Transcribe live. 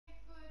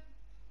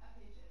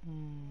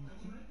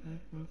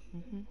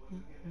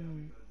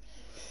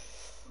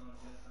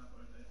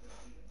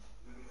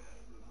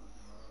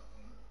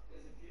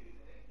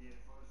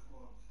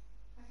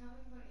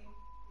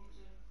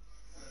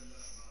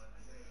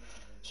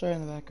Sorry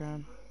in the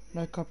background.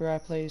 No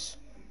copyright, please.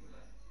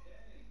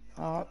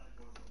 Hold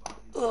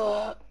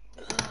on.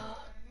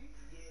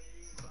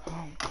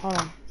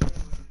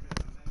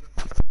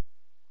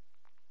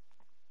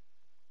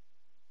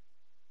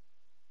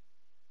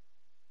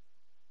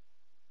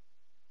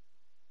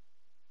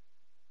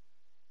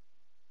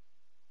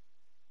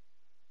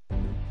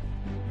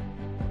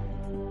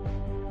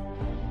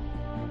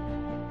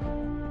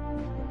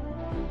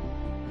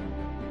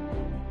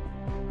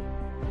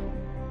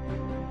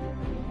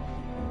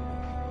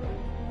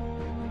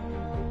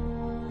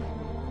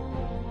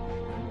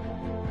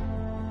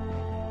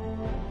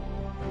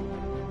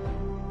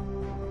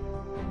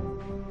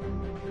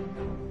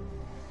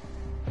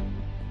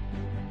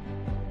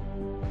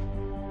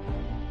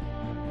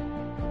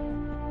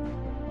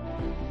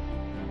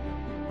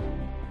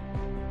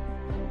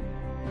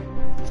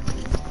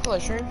 Hello,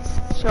 stream.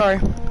 Sorry.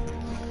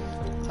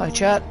 Hi,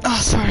 chat.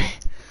 Oh, sorry.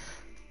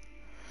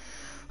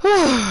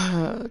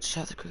 Just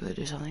have to quickly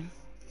do something.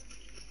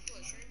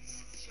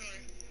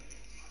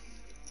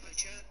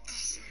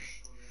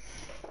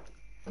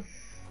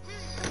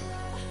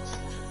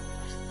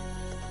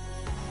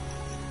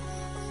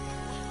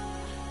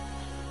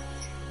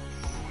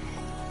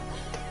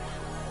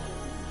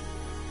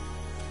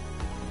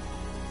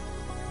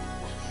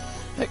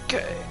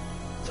 Okay.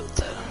 Put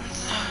that on.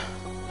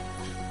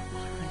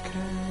 Okay.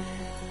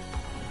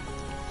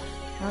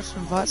 Let's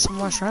invite some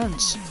of my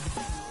friends.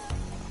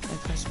 Okay,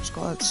 play some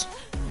squads.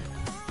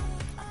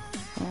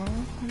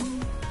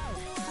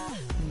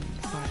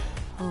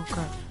 Oh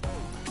crap.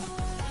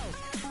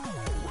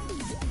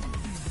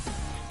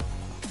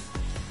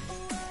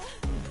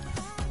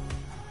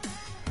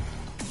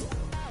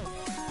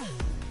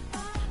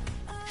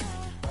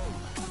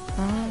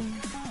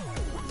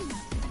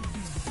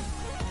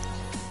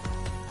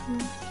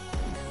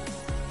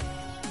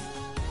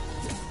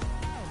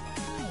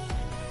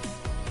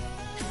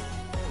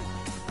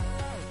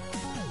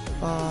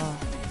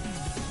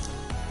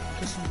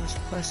 Guess I'm just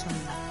play some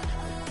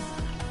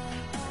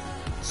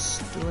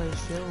Stray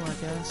Field, I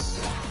guess.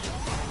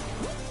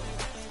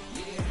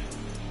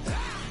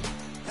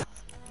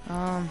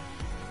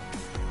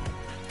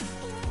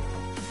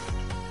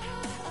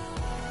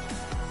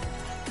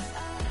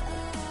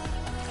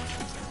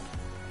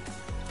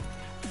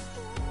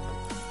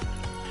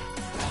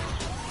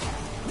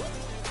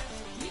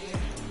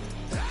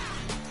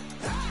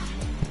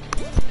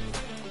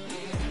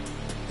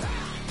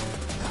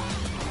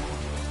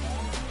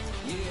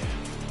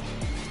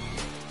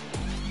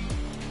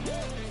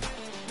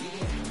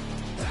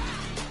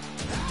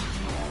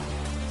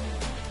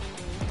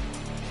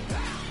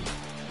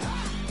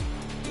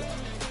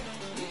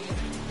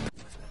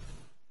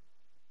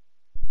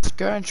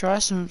 Go and try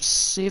some,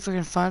 see if we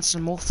can find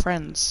some more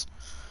friends.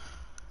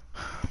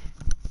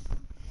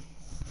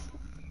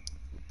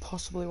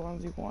 Possibly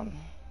 1v1.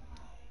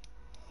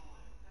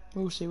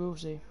 We'll see, we'll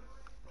see.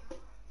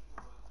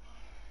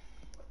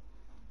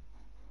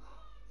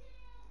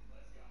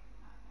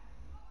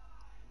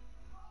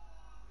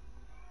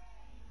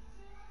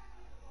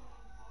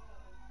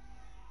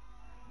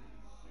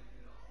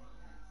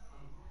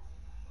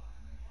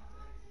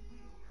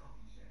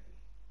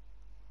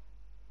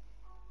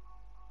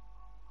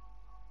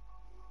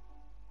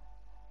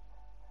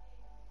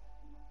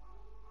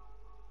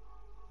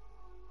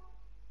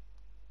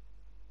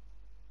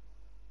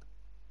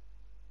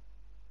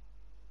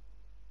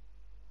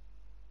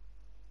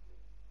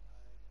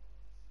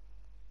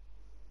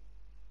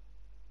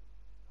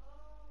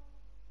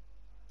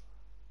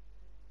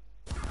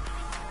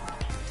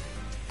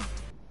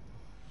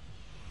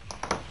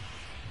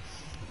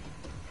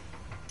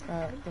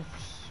 Alright, let's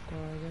go, I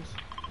guess.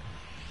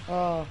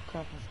 Oh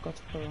crap, I forgot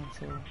to put it on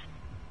full.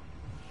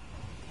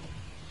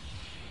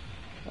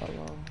 Oh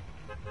well.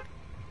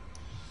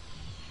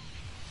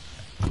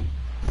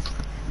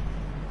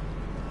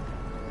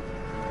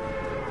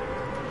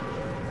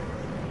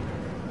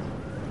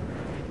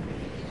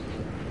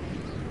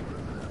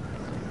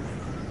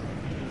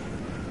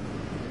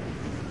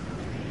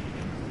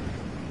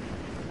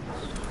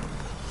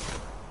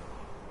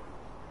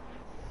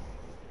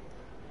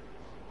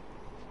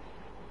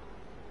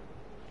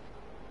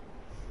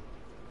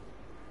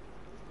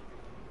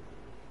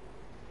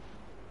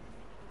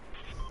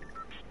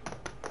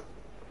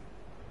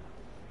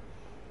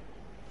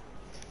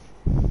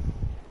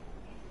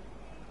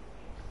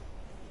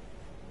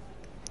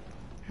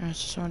 There's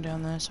someone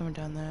down there, someone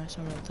down there,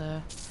 someone up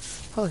there.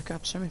 Holy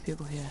crap, so many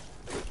people here.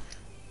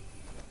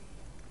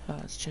 Oh,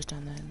 it's a chest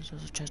down there, and there's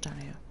also a chest down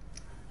here.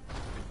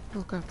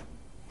 Oh crap.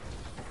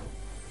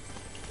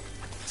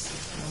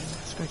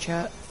 Let's go,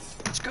 chat.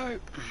 Let's go!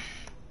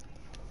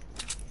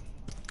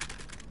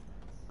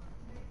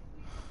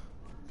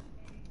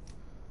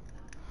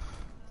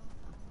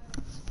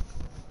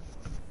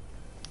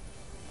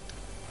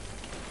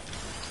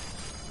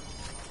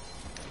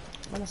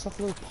 Run us off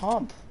a little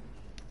pump.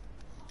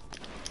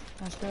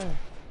 Let's go.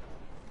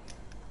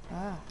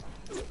 Ah.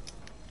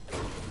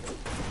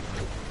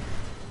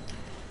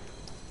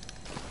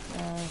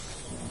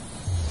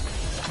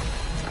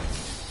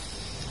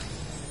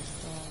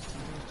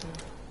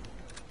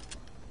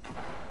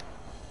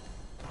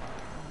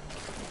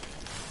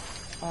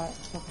 Alright,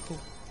 stop the cool.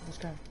 Let's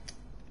go.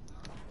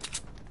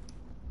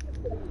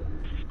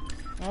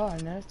 Oh, I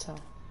know it's all.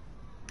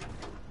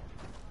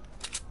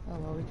 Oh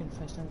well, we can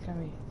face them, can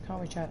we? Can't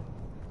we, chat?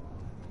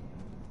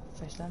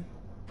 Face them.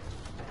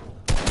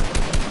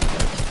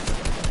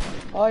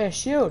 Oh yeah,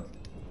 shield!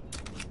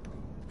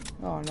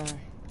 Oh no.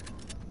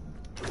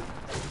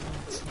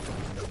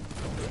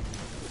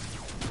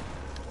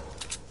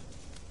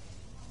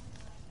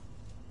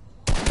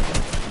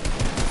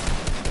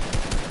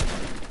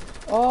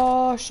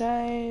 Oh,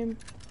 shame.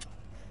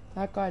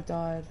 That guy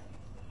died.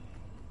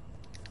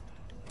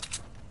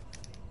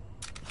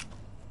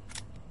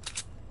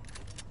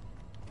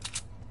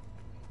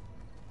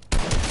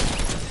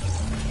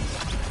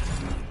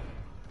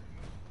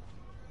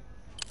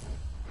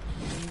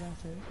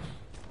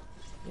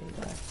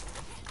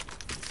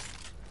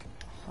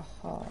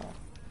 Haha.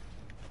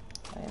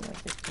 I am a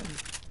victim.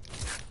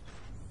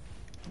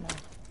 No,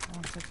 I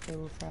don't think they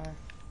will fire.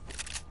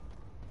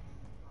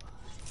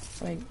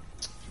 Wait.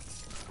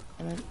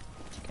 I meant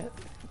to get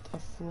the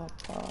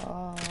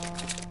flopper.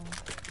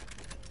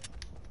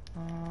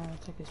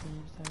 Take his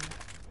moves though.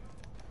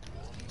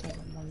 Take it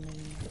 1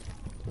 million.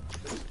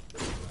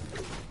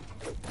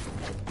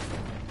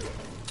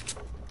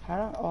 How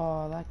do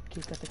oh, that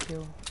kid got the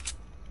kill.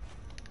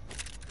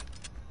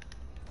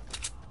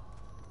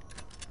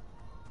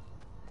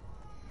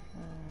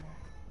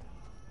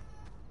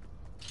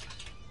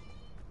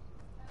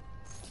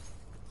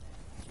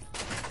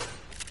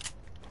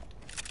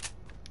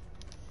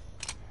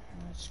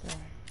 Let's go.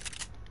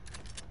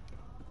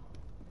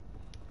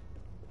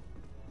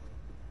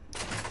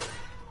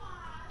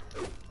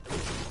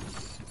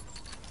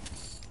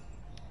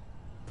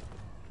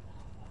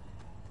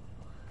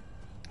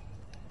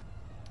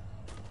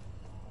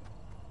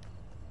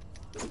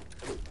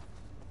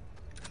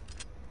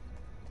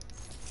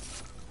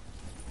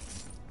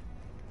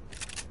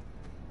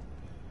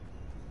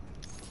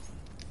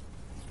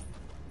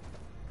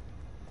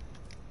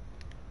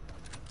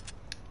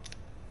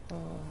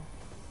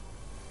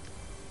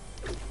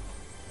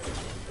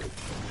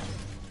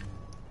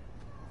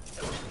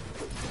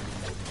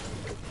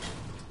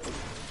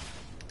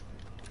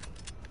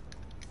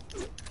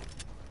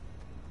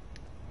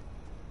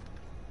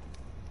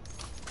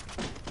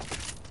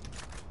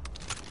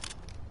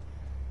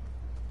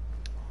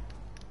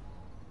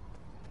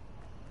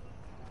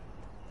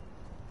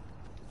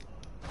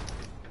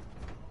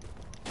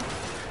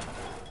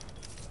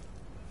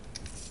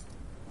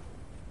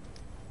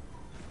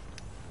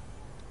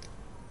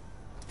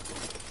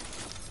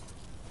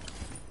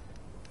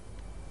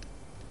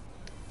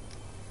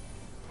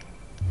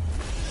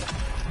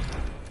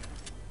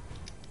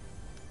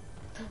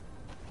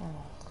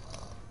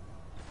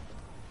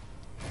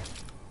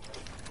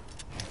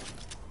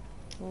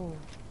 Oh.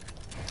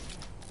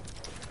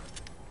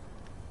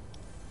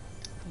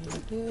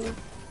 Thank you.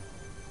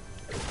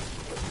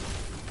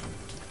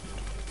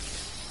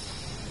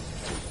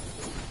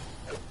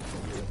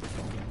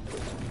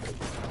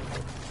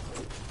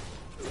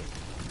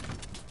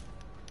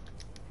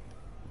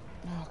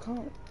 No, I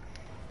can't.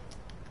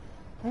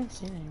 I haven't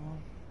seen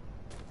anyone.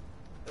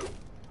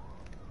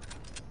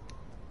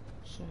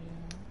 So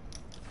yeah.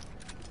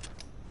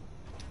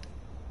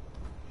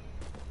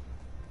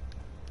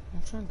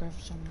 I'm trying to go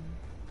for someone.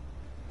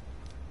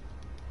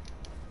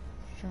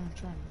 Trying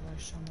to go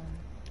for someone.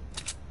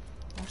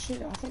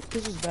 Actually, I think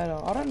this is better.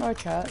 I don't know,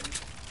 chat.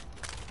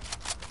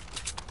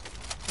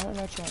 I don't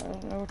know, chat. I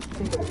don't know what to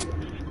pick. I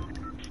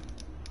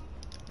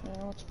don't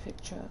know what to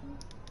pick, chat.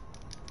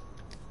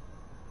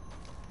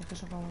 I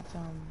guess I'll go with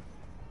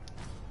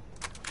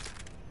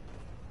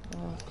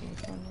oh, good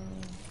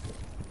funny.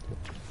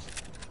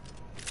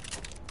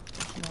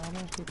 No, I'm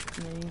gonna keep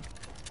me.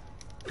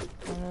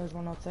 I know there's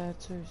one up there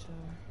too, so.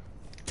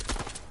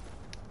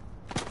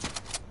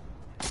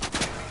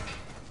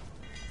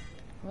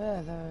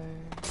 Where though?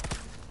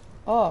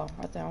 Oh,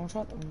 right there. I'll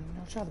try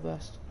the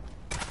burst.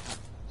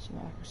 Some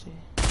accuracy.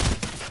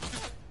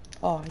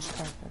 Oh, he's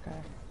cracked.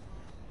 Okay.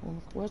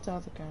 Well, where's the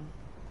other gun?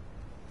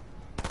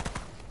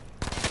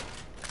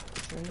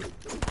 3.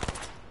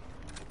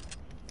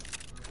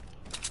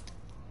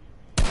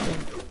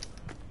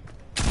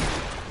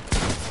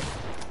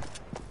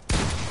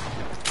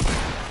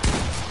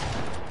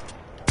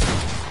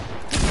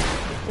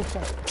 Oh,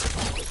 sorry.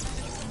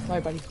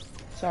 Sorry, buddy.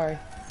 Sorry.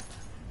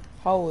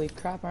 Holy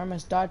crap! I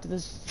almost died to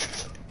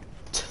this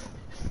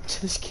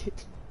to this kid.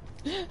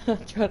 I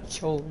tried to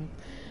troll him.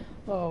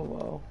 Oh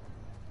whoa.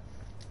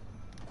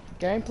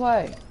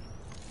 Gameplay.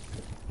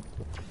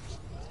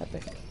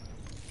 Epic.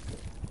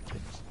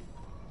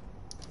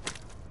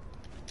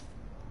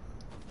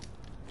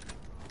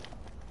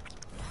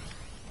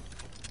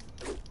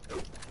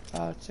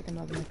 Let's take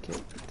another med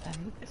kit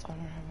then, if I don't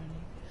have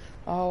any.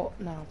 Oh,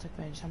 no, I'll take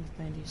bandies. How many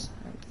bandies?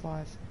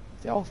 5.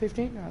 Oh,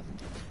 15?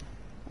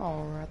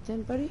 Alright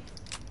then, buddy.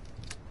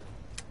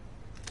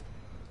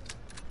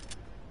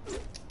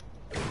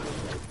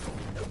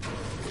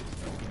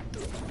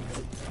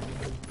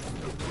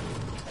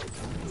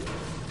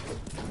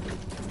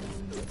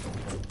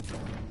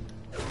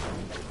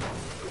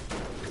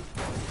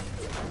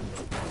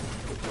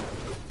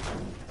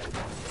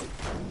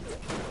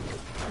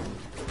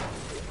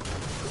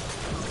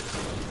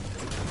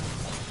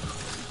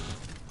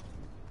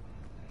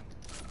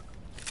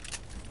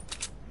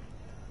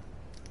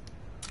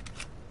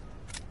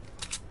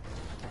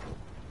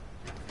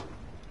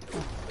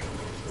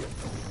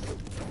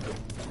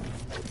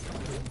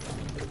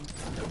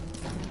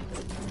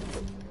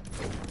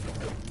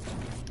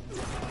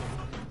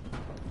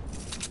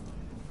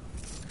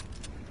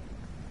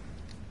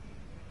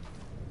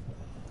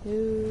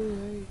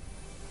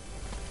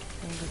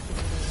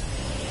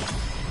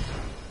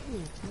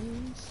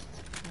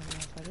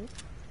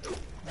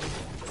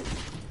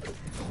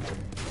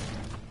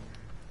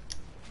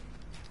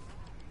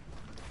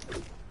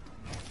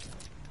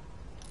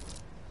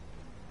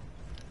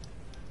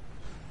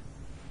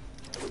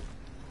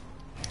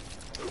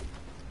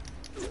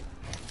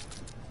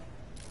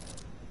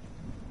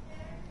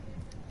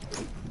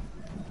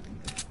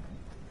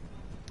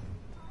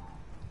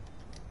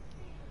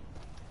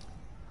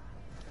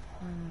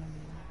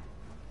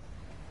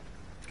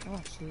 Oh,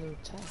 it's a little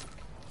attack.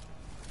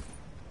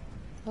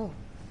 Oh,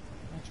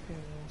 that's good.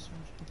 That's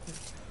much good.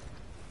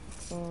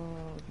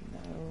 Oh, no.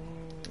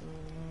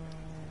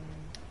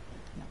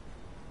 No.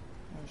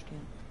 I just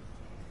can't.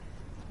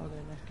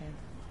 Okay, next game.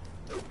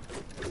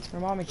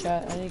 Remind me,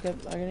 chat. I need to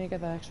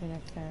get that actually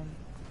next game.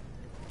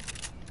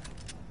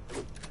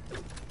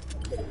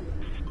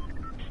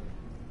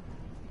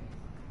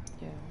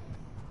 Yeah.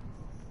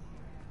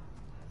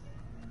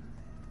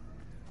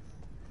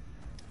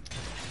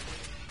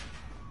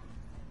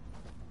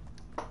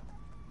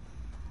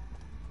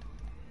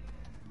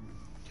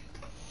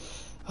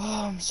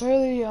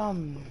 Slowly,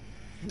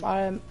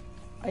 I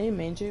didn't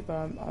mean to, but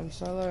I'm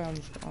slowly,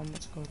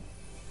 what's it called,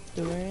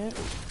 doing it.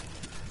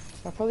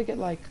 I'll probably get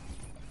like,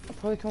 I'll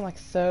probably come like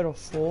 3rd or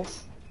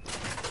 4th,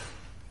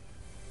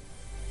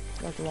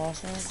 like the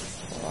last one,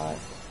 but like,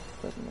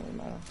 doesn't really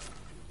matter.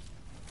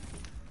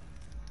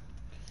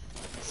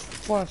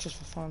 It's just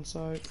for fun,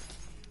 so,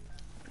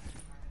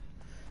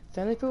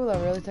 the only people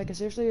that really take it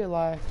seriously are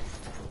like,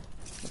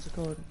 what's it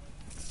called,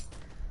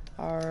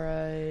 are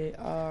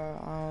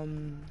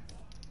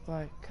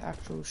like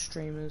actual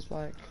streamers,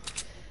 like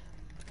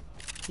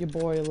your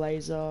boy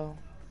Laser,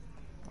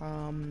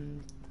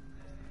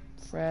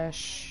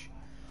 Fresh,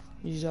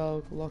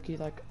 Uzog, Loki,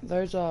 like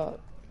those are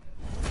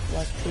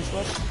like true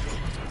sweats.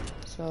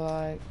 So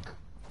like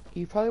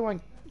you probably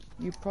won't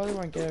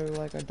get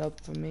like a dub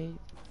from me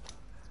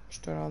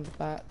straight on the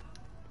bat,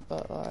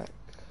 but like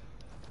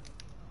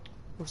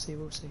we'll see.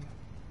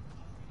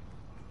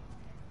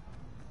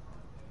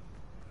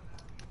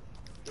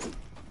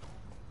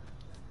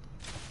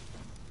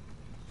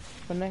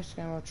 But next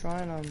game I'll try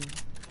and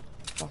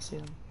bossy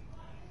them.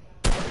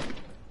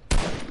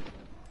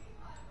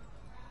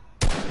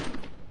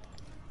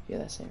 Yeah,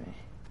 they see me.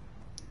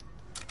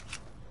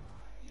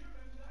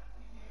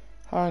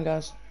 Hold on,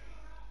 guys.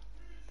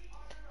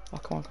 Oh,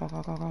 come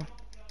on.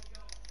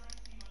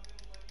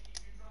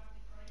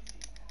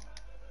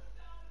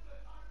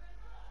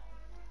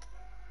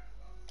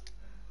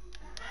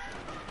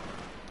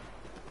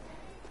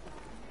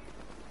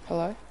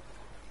 Hello?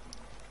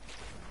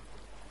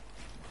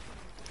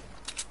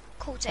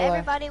 Cool, so Hello.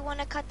 everybody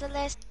wanna cut the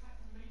list?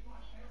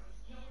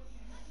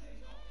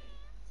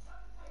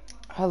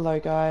 Hello,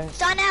 guys.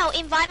 Donnell,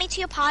 invite me to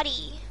your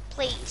party,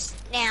 please,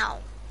 now.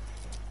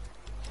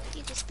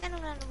 You can stand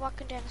around and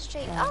walking down the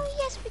street. Oh,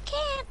 yes, we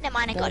can. Never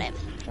mind, I got him.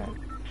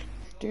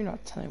 Do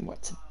not tell him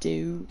what to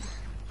do.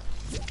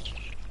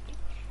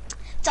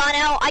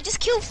 Donnell, I just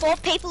killed 4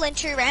 people in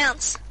 2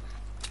 rounds.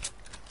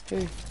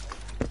 Who?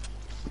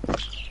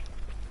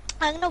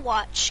 I'm gonna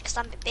watch, because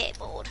I'm a bit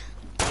bored.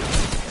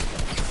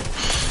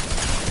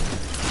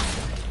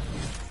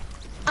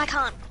 I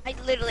can't. I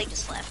literally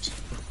just left.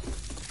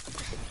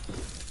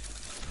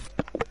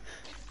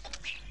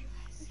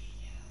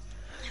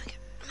 Okay.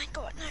 Oh my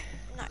god,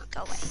 no,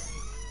 go away.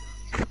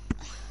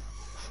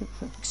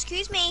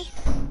 Excuse me.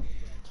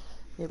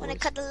 Yeah, When I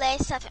boys. cut the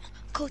lace off,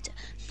 coat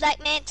black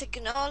man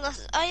taking all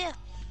losses. Oh yeah.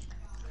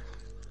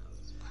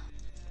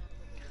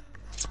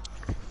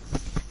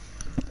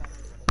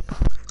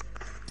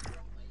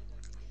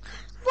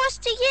 What's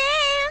the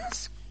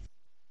yams?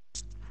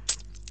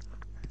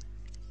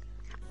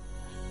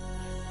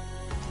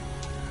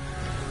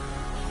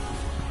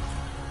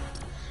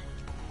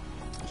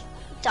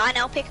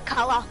 Dino, pick a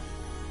color.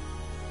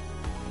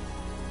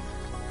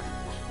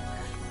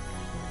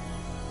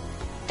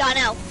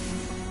 Dino.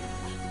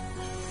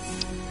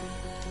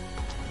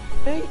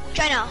 Hey.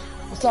 Dino.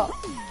 What's up?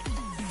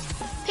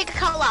 Pick a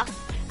color.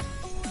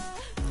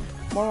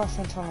 One of my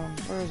friends on.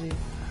 Where is he?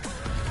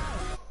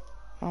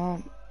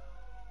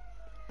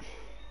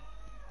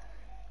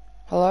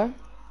 Hello?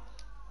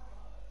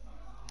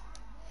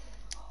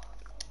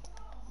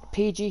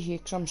 PG here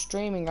because I'm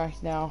streaming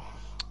right now.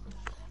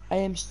 I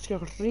am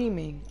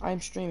streaming.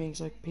 I'm streaming,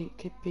 so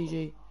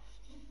PG.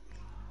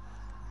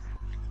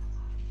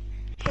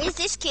 Where's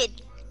this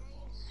kid?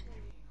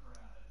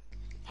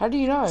 How do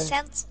you know?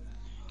 Sounds.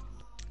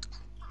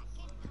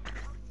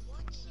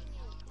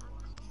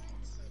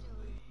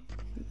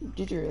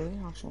 Did you really?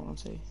 I actually want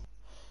to see.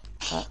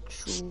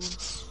 Actual.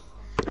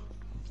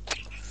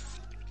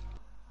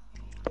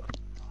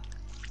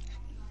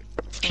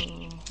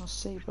 Let's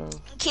see, bro.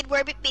 Kid,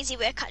 we're a bit busy.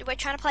 We're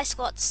trying to play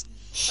squats.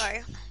 So.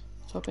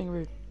 Stop being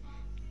rude.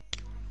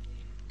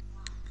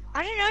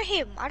 I don't know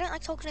him. I don't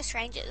like talking to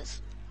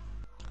strangers.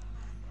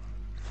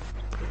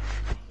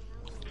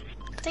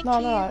 Thank you.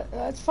 No,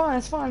 it's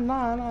fine,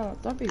 no,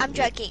 don't be I'm rude.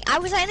 joking. I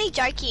was only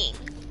joking.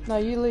 No,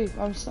 you leave,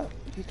 I'm stuck.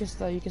 You can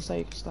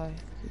stay,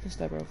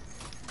 bro.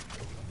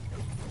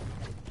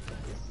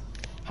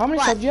 How many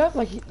What? subs do you have?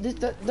 Like,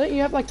 don't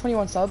you have like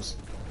 21 subs?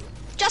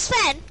 Just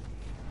then.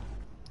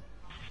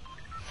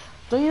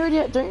 Don't you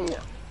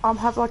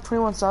have like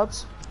 21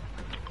 subs?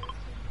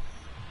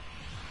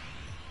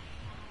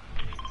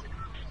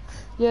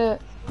 Yeah,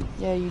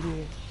 you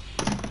do.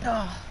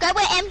 Go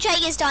where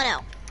MJ is,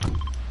 Donnell.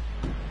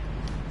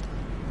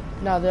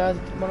 No, they're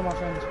one of my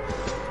friends.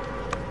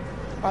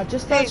 I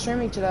just started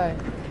streaming today.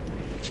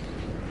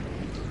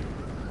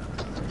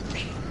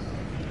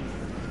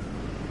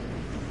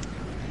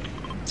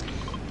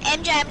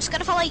 MJ, I'm just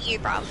gonna follow you,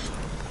 bruv.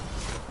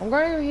 I'm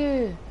going over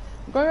here.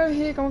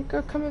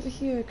 Come over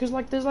here. Cause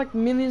like there's like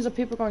millions of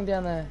people going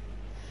down there.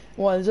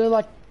 What?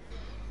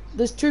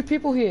 There's 2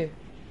 people here.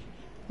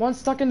 One's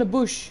stuck in the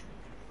bush.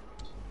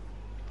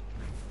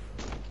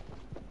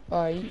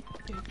 You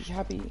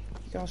happy? You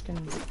guys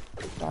can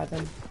die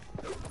then.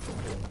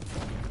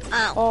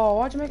 Oh,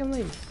 why'd you make him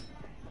leave?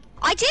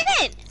 I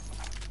didn't.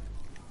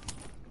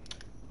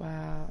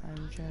 Wow,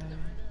 MJ.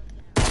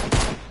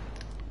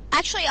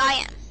 Actually,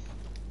 I am.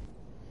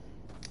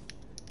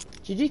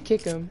 Did you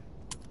kick him?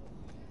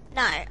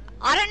 No,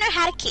 I don't know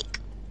how to kick.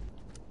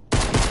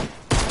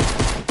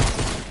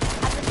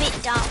 I'm a bit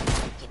dumb,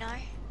 you know.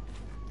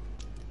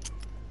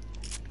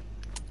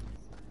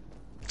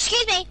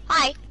 Excuse me.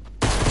 Hi.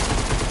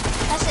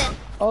 Listen.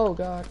 Oh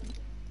god.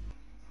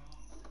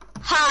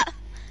 Ha.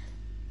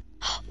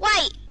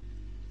 Wait.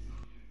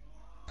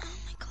 Oh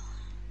my god.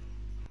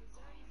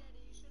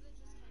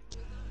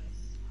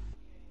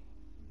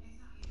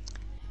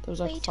 There was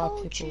like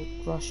 5 people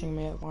rushing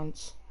me at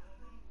once.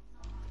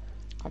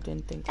 I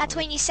didn't think. That's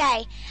when you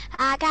say,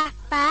 I got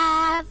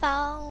 5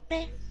 on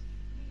it.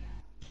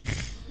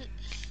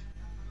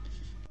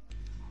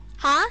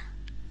 Huh?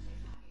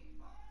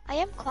 I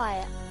am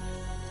quiet.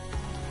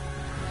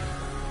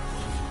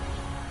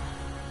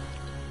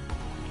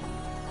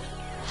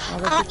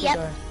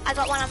 Yep. I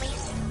got one on me.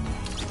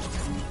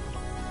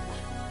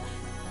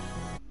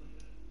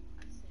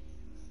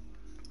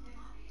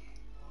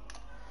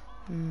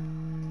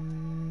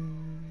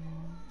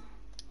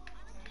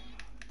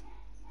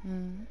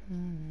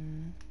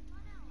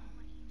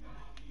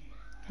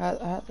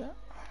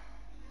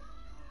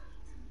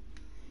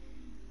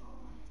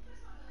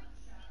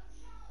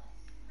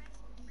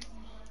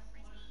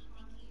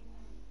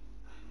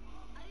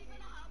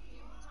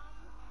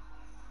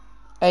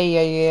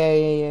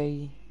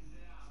 Hey.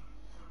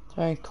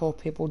 Don't call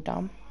people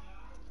dumb.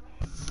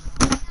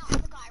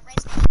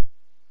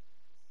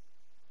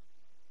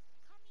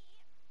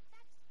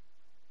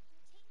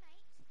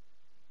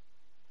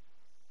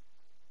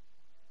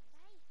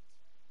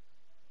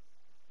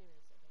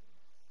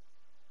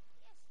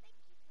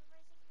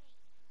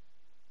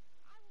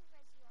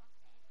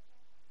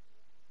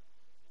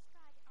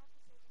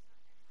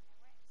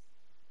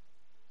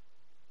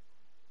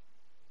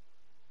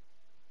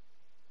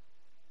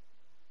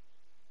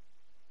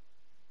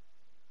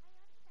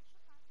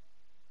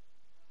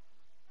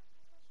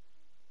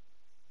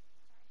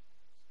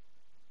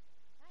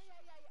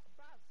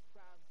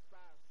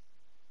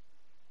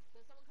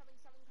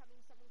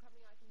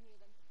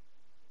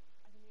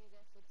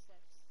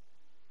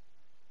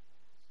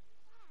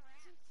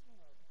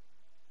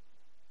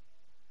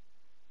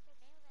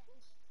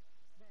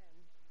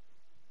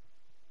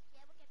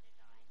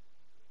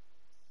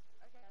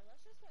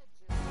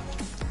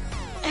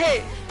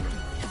 Who?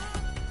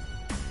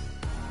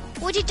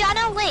 Would you done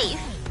or leave?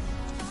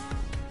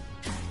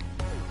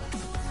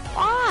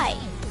 Why?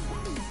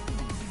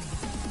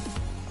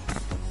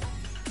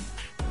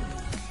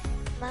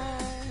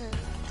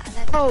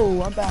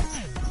 Oh, I'm back.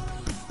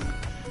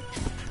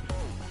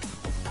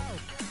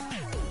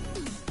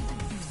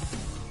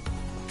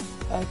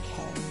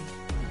 Okay.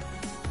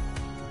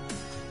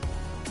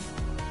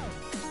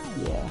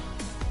 Yeah.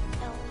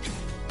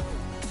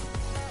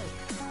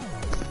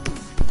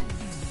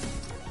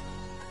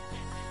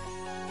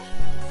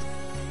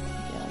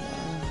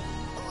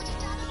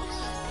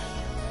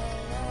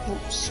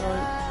 Oops, sorry.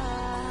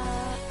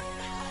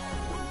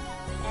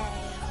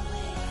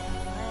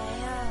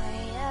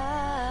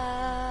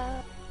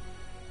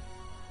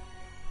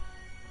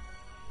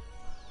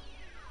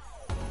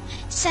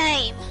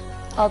 Same.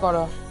 I got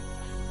her.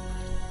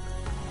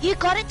 You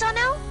got it,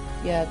 Donnell?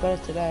 Yeah, I got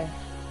it today.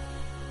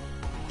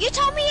 You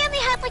told me you only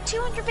had like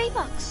 200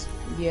 V-Bucks.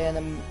 Yeah, and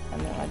then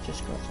I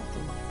just got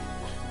something.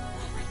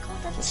 Oh my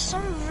god, that's so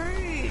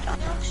rude.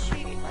 Oh shoot,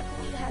 I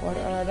thought you had Well,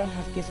 maybe. I don't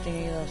have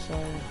gifting either,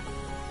 so...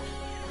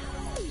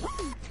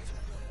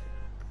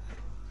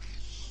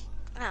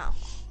 Oh.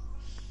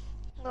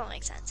 That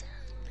makes sense.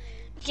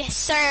 Yes,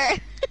 sir.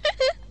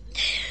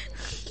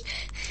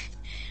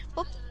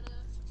 Whoop.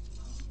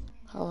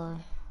 Hello.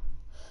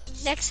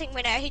 Next thing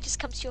we know, he just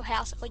comes to your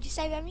house. What'd you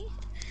say about me?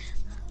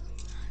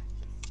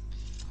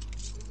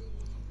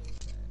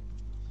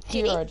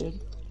 Did Here I did.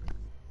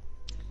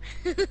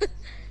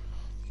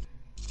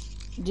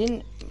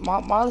 Didn't...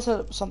 Mine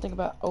said something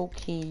about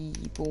okay,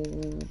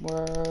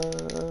 boomer.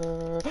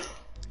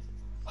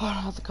 Oh,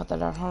 I have to cut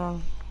that out, hold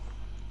on.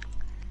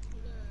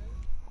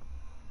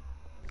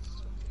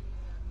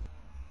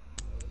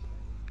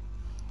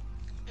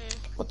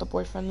 What the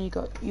boyfriend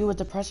you were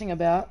depressing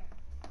about?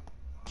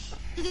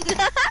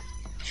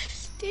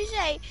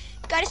 DJ,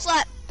 go to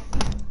sleep.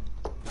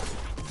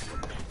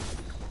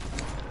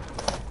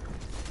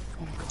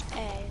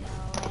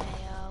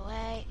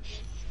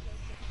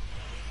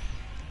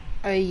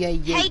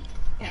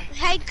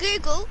 Hey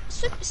Google,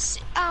 skip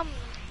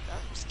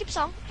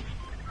song.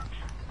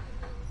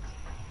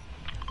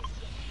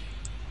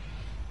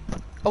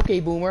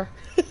 Okay, boomer.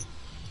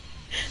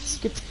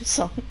 Skip the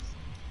song.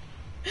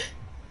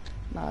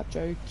 Not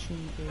joking,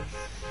 dude.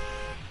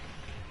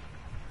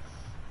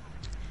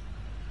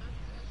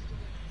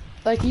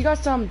 Like, you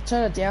guys turn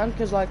it down,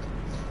 cause like,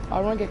 I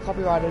don't want to get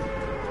copyrighted.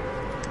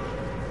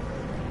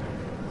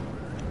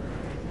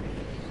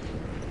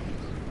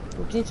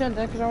 Well, can you turn it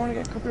down, cause I want to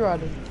get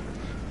copyrighted?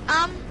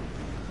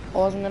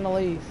 Otherwise I'm gonna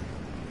leave.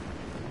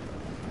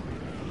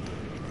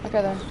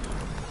 Okay then.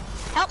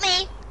 Help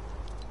me.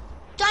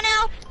 Don't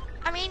help.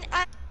 I mean,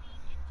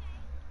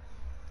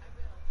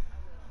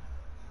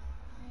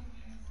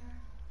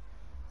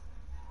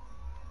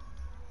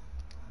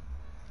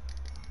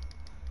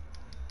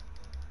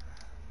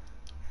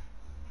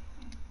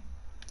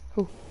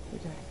 Whew,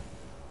 okay.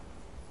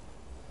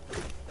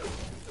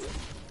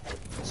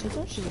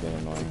 Sometimes she's a bit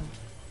annoying.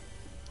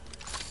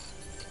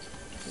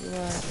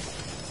 Right.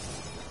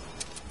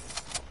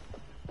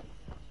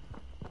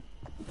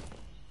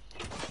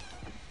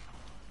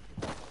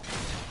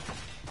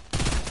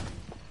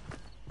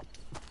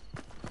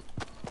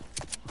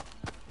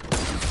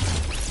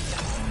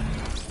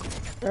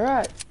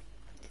 Alright.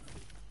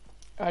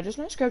 I just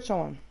no-scoped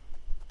someone.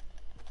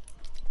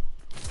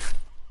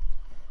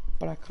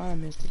 But I kinda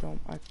missed it.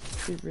 I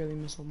did really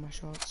miss all my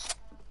shots.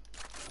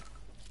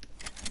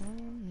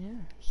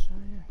 Yeah, so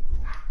yeah.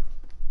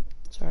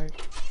 Sorry.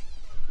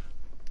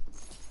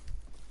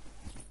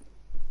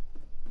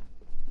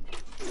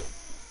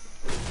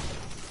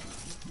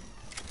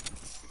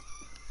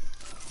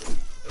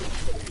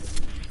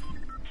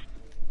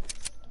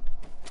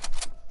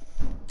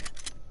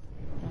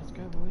 Let's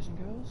go, boys and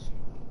girls.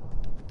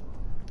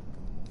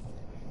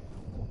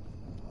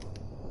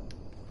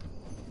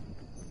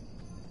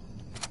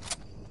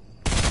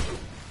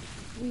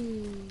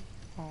 Whee!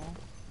 Aw.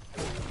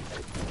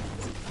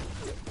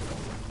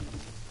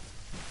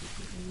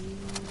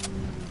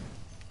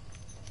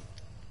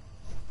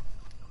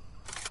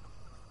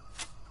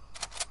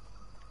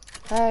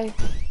 Hey.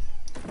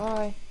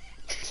 Bye.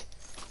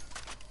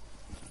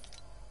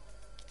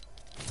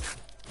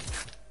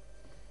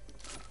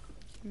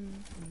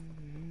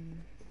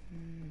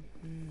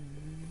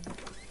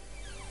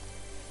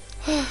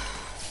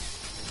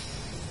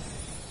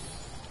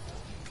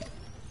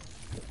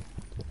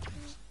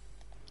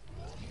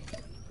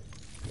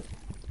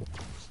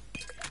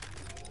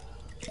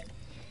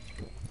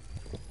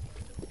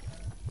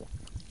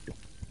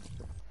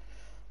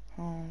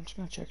 I'm just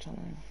gonna check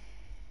something.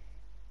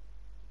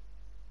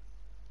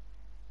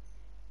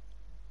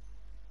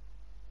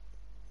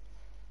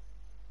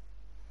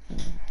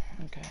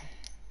 Okay.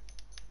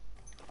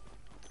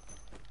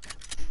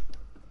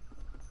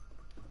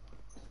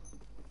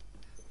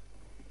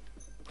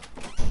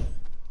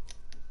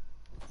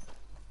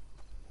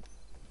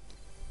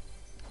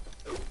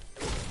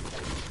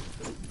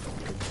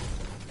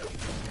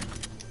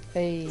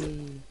 Hey.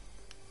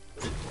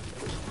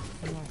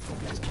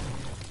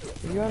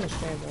 If you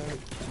understand, right?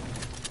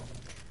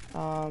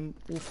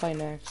 We'll play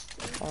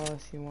next.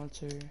 If you want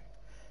to,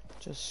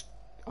 just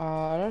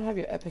I don't have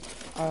your epic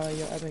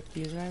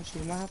username, so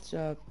you might have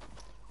to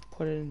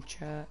put it in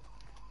chat,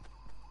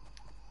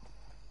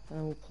 and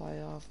then we'll play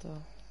after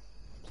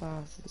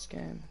this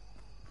game.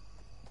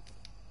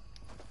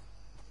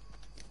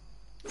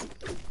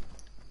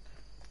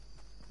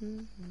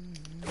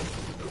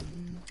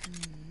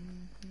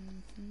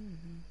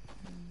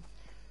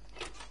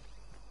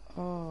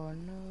 Oh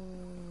no.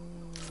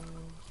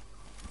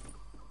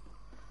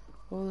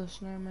 All the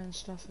snowman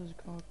stuff is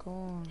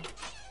gone.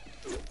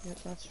 Yep,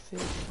 that's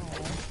filled.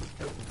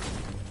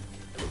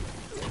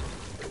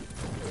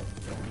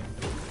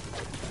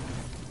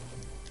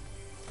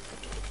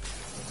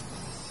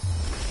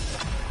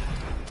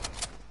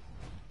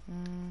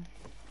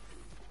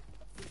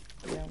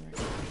 Yeah, I'm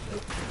ready.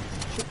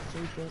 Shit,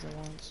 dude. kills at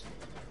once.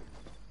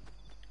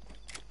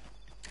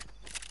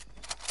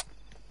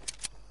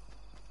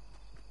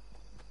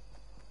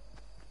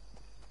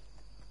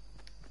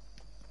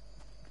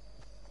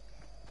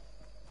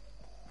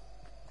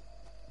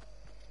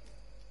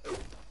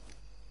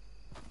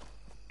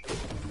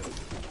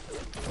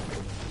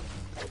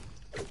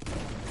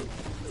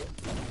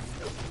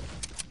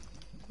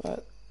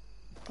 But,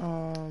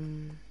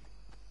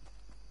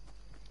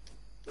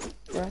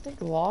 I think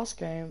the last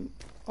game,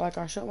 like,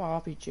 I shot my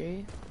RPG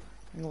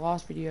in the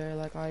last video,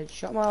 like, I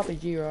shot my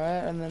RPG,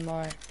 right, and then,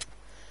 like,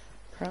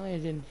 apparently it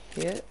didn't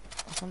hit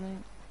or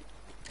something.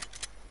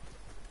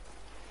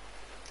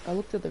 I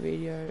looked at the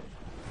video, it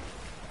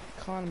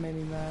kind of made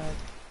me mad,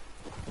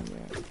 and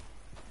yeah.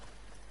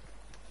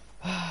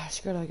 It's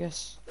good, I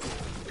guess,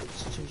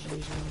 such as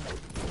usual.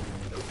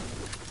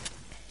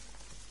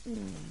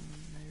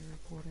 Maybe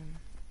report him.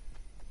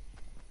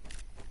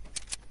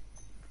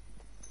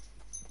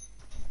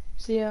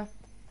 See ya.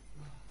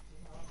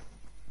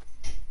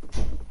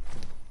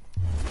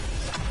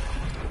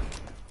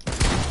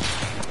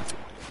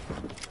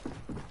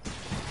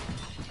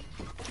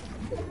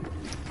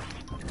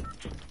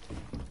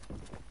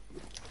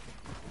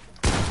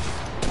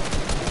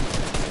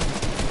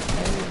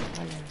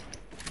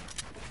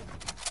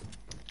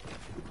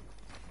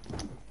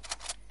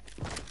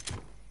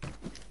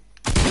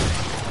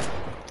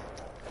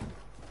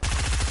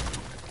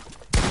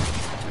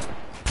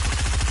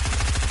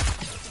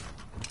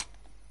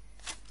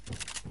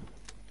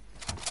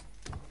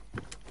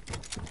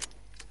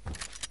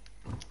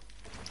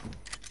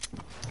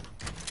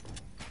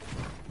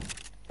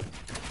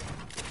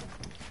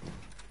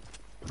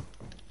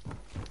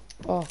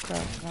 Oh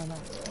crap, no.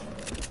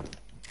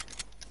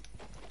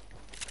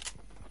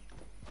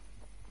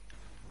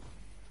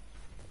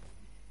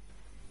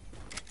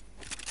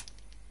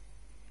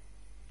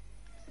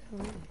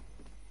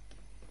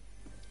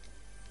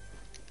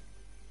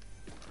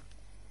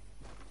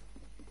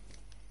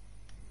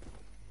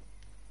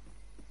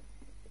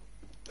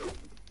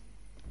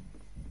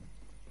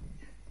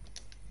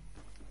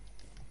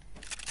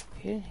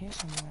 He didn't hear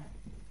somewhere.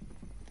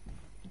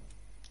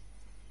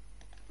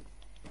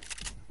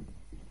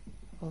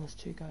 Oh, there's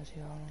two guys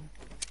here, hold on.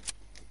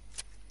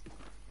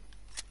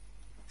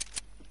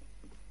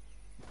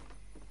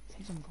 I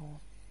think I'm going.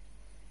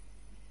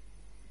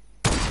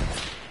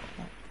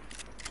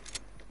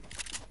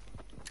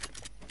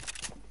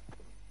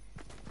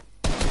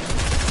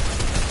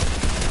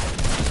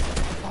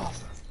 Oh.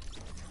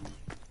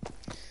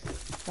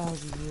 That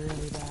was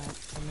really bad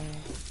for me.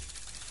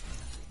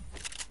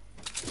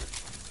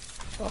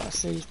 Oh, I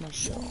seized my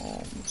shot. Oh,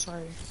 I'm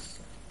sorry.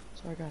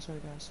 Sorry guys.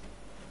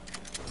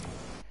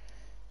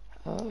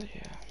 Oh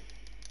yeah.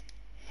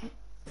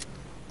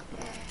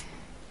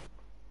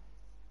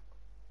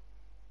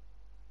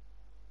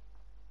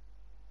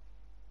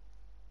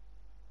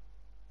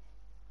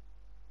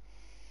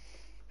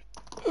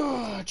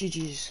 Oh,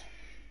 GG's.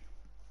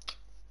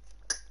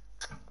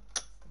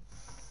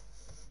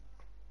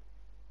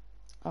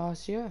 So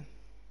yeah.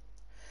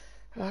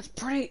 It's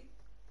pretty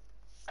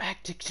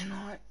hectic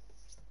tonight.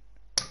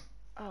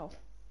 Oh.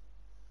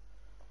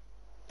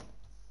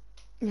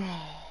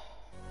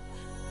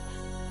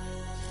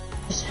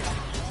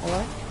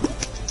 Hello?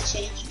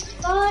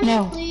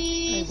 No.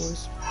 Hey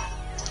boys.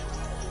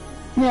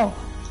 No.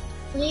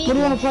 Please. What do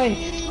you want to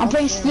play? I'm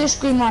playing split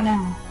screen right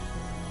now.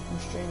 I'm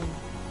streaming.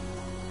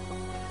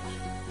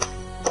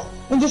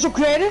 Industrial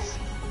Creative?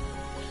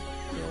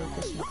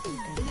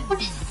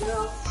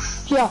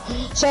 Yeah.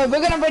 So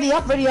we're gonna ready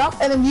up,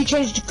 and then you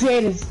change it to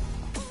creative.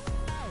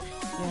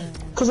 Yeah.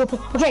 Cause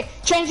okay,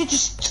 change it to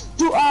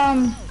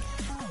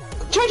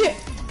change it,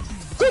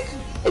 quick!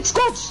 It's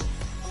squads.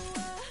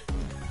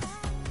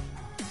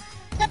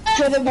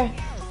 So then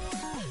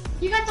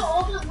You got the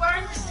old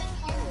wearing the same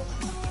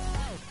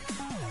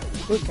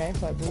clothes. Good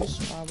gameplay, boys.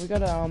 We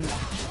gotta make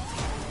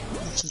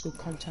some good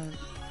content.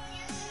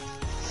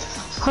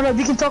 Hold on,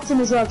 we can talk to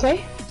him as well,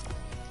 okay?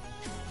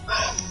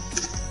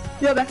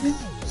 Yeah, back.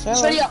 So,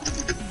 Ready up.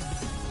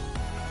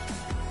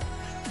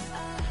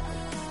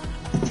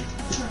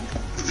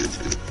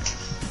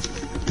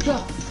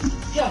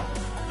 Yeah.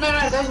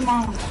 No, those are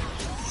mine.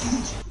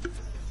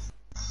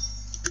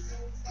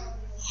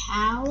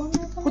 How am I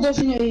Put gonna, those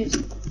in your ears.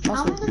 how am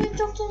I Awesome. gonna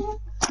drop the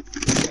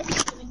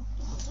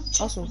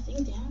Awesome.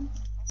 thing down?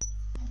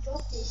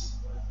 Drop it.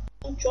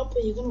 Don't drop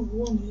it, you're gonna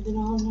ruin me, then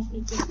I'll have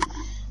nothing to do.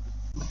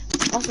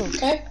 Awesome.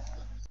 Okay?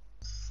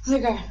 Here we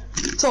go.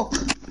 Talk.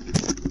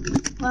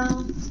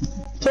 Well,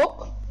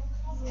 Talk?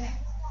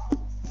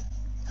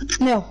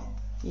 No.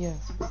 Yeah.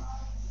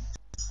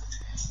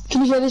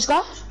 Can you hear this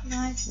guy?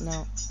 no.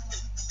 No.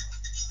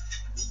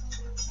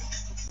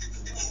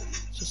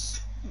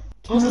 Just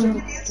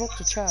talk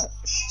to chat.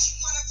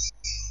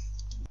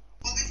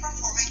 We'll be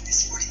performing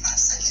this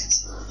 45-second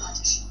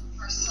audition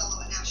for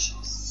solo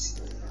nationals.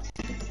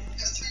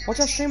 What's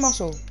your stream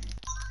muscle?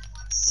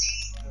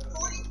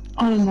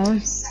 I don't know.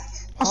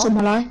 I'll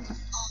my lie.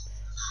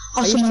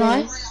 Are you my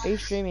lie. streaming? Are you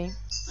streaming?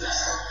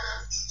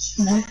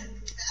 No.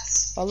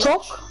 Oh, look.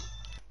 Talk?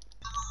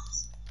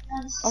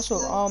 Also,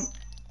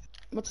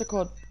 what's it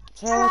called?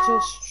 Say hello to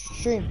the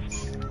stream.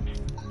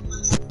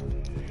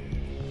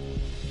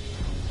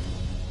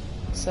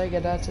 Say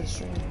get out to the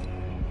stream.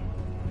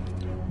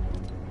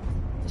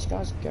 This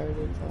guy's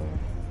goated, bro.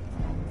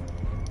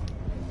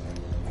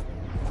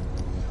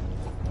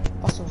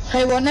 Also,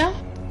 Hey, what now?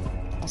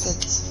 I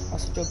said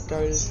you're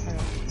goated. Hang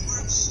on.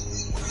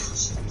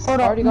 Hold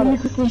on. Already got let me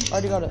it. quickly-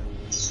 Already got it.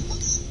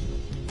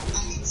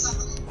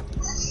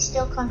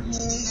 Still can't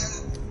hear him.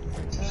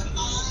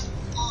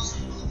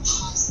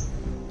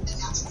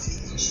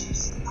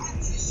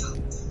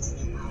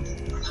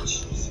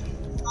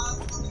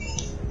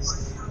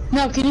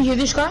 No, can you hear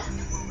this guy?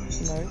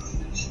 No.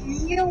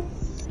 Yo,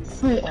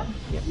 Wait.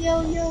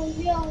 yo.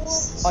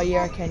 Oh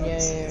yeah, I can. Yeah, I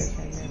can.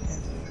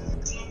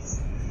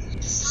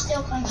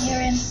 Still can't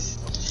hear him.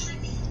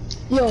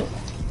 Yo,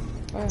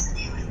 Oh.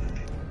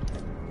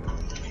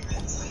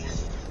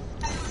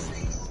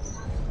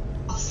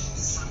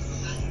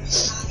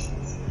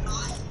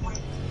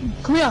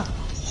 come here.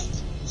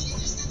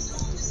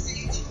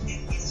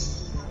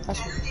 That's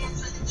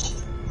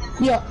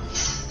Yo.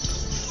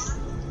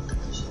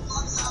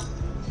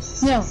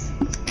 No.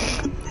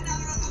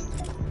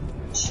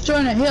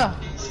 Join it here.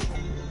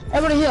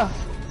 Everybody here.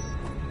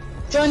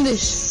 Join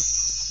this.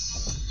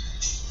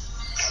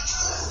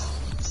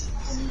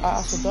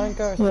 so don't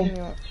go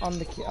Yeah. on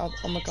the camera.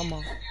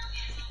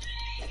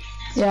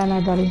 Yeah,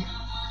 no, buddy.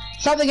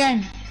 Stop the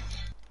game.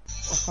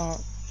 I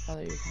can't. Oh,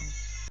 there you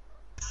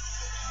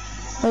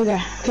can.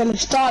 Okay,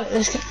 let's start it.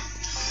 Let's go.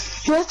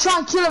 Let's try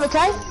and kill him,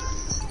 okay?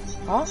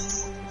 Huh?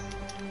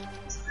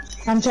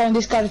 I'm telling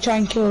this guy to try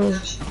and kill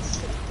him.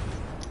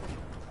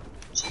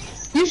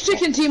 You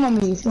chicken team on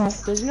me if you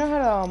want. Does he know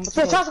how to what's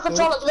So it try to called?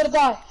 control it, let it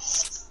die.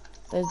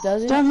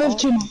 Does he? Don't move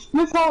too much.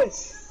 Move forward.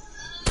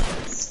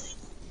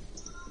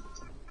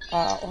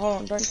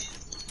 Hold on, don't.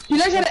 You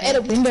know how to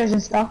edit windows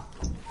and stuff.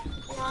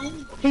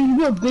 Can you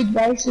build big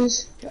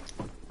bases?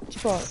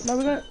 Bro, no,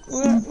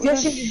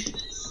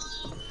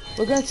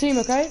 we're gonna team,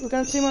 okay? We're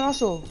gonna team on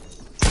Hustle.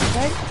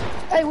 Okay?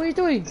 Hey, what are you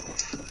doing?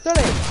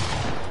 Sorry.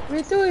 What are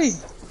you doing?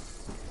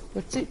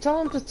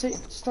 Tell him to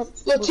stop.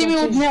 You're We're teaming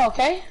gonna with team. Nell,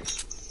 okay?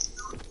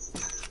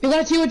 You're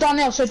gonna team with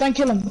Darnell, so don't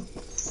kill him.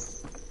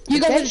 You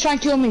guys Okay. have to try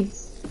and kill me.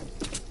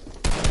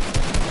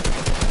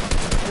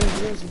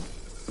 Where is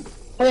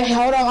he? Okay,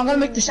 hold on. I'm gonna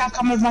make the sound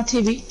come with my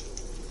TV.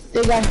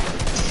 There you go.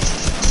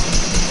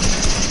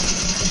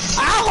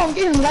 Ow, I'm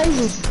getting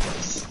lasered.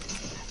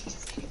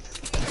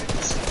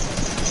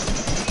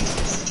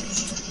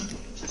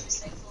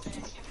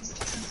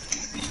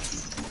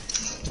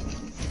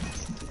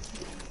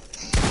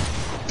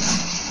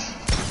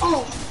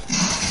 Oh!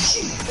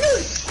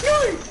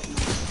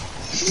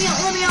 No!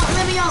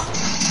 Let me out!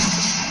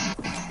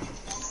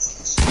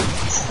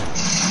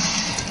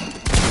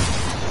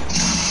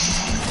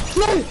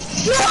 No!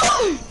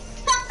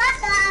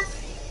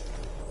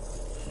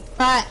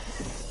 Alright.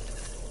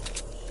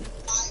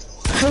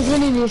 Who's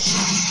winning this?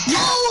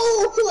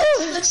 No!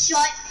 Good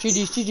shot.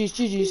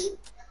 GG's.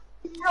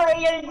 How are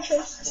you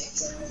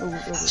interested?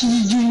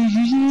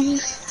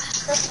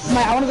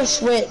 Mate, I wanna go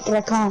sweat, but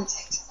I can't.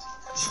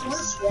 Don't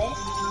sweat.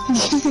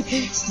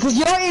 Cause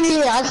you're in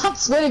here. I can't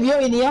sweat if you're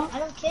in here. I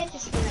don't care to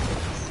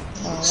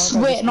sweat.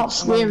 Sweat, not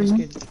swearing.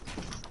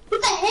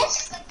 What the heck?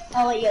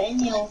 Oh wait, you're in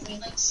the old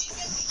thing.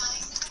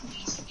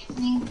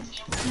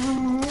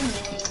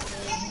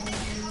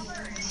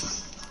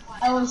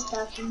 I was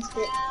talking to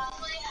it.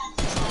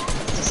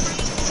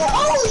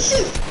 Oh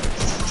shoot!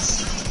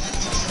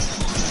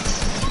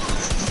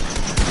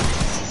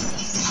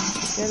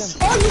 Get him.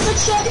 Oh, you got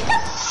shot!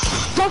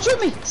 Don't shoot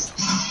me!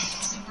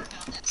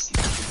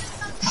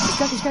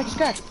 He's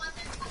cracked.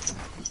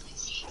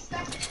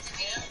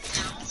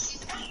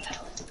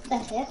 The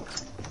heck?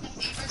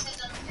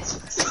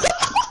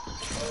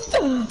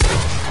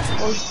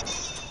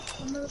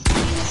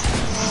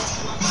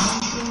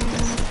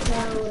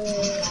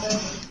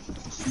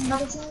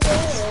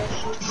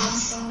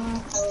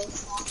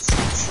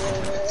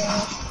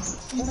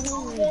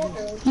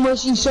 I'm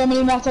wasting so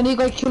many mats, I need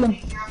to go kill him.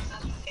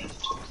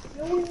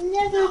 You'll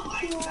never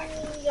kill me.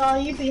 Oh,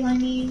 you're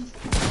behind me.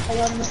 I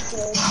got him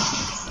upstairs.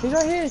 He's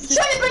right here.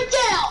 Try to break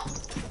down!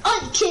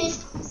 Kid!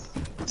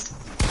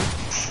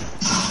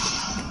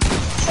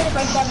 Try to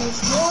break down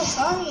his door,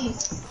 sorry.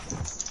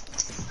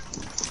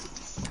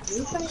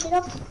 You trying to get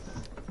up?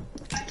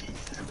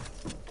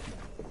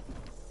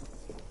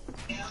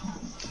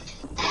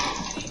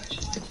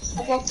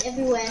 I walked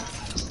everywhere. I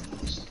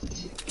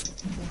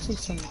see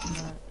some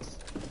mats.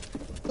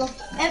 What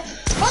the hell?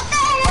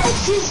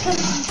 He's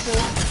coming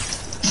for.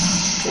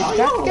 Oh,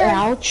 no.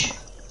 Ouch.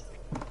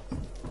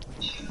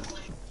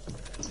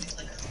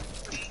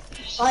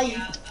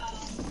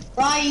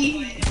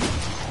 Bye.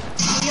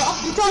 You're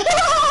off the top.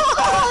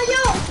 Oh,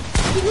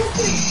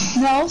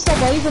 no! No, stop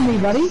away from me,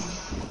 buddy.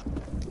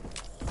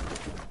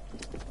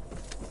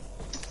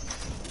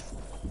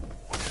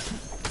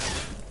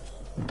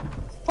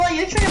 Oh,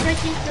 you're trying to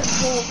break into the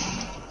floor.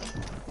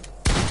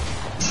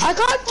 I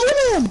can't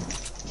kill him!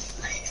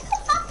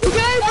 You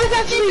guys look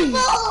at me!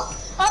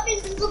 I'm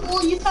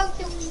invisible. You can't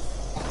kill me.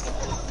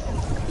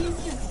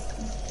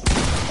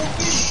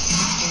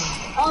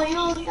 Oh, you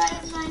only got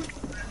it, man.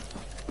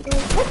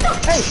 What the?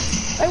 Hey,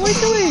 what are you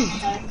doing?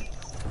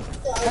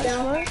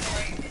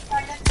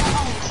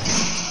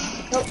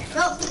 Nope.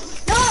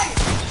 No.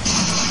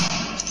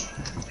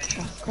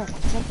 Oh crap,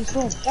 it's not this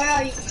one. Where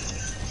are you?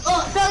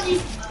 Oh, found you.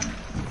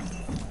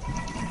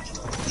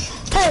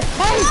 Hey,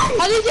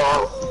 I need you!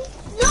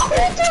 No, what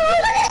are you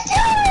doing?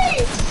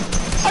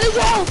 I need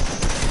you!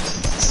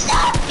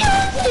 Stop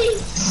killing me!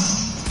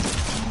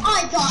 I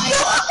died.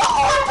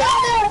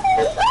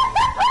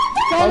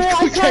 Damn it, I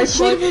good can't gameplay.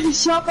 shoot him with a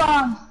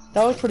shotgun.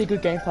 That was pretty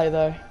good gameplay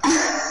though.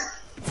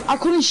 I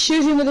couldn't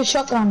shoot him with a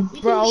shotgun.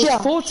 Bro, I was Yeah.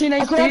 14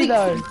 I could HP only-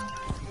 though.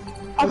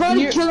 I could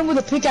only you- kill him with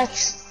a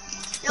pickaxe.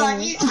 No, I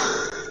need.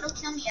 Don't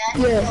kill me, Ed.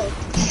 Yeah.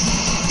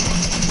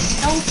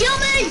 Don't kill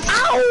me!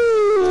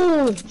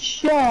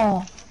 Ouch!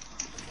 Yeah.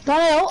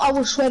 Daniel, I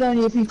will sweat on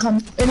you if you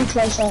come any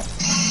closer.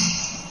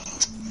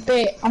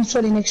 Bet, I'm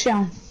sweating next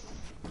round.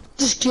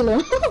 Just kill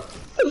him.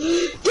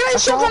 Get a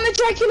shotgun and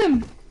try to kill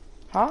him.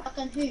 Huh?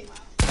 Fucking who?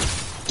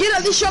 Get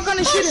out this shotgun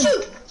and shoot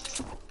him.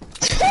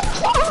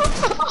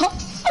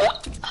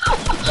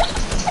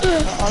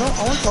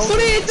 I want to. What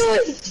are you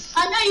doing?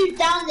 I know you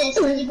down there,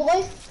 skinny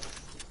boy.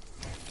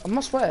 I'm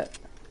not sweat.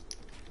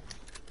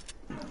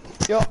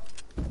 Yo.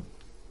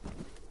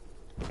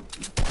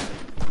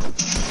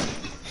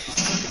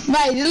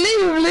 Mate,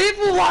 leave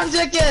for 1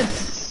 second.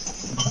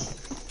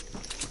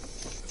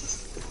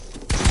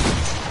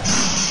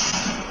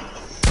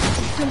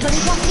 Somebody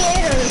come get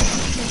her.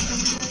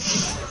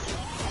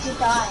 You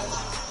died.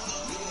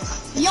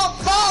 Yo,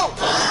 go!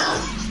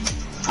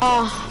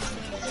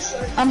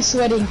 I'm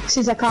sweating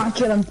since I can't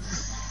kill him.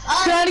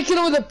 Can I only kill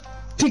him with a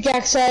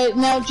pickaxe? So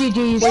now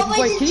GG's.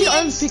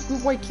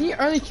 Wait, can you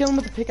only kill him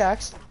with a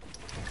pickaxe?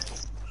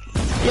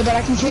 Yeah, but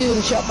I can kill you with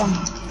a shotgun.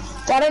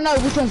 But I don't know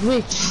which one's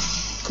which.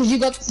 Cause you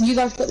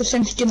guys got the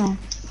same skin on.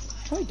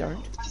 No, you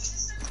don't.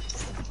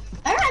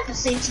 I don't have the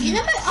same skin.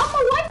 I'm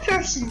a white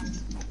person.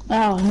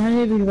 Oh, no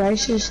need to be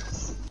racist.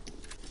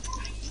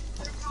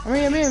 I'm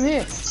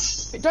here.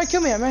 Hey, don't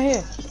kill me, I'm right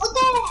here. What the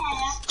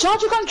heck?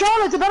 Charge your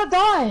controller, it's about to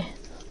die.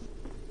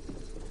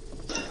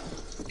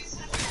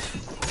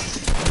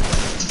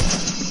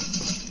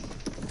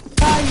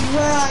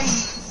 Where are you?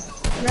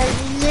 Right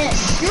in there.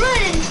 You're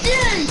right in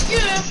there,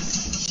 yeah.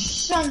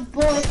 Son,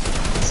 boy.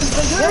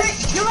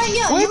 You're right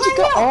here. Where'd You're you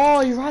go? right here.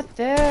 Oh, you're right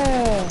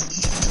there.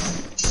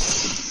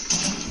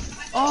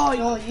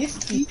 Oh, you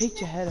peeked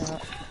your head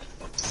out.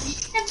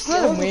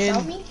 Let him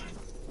win.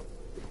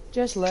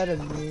 Just let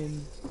him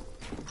win.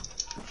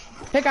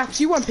 Pickaxe,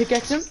 you want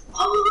pickaxe him?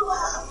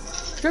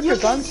 Strip your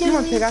guns, you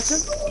want pickaxe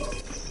him?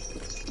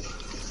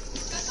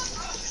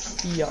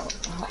 Yo,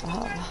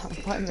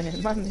 my man.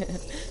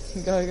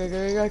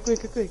 Go,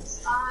 quick.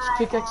 Just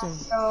pickaxe him.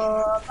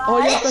 Oh,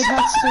 you have the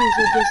match too,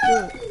 so just do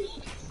it.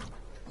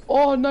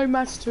 Oh, no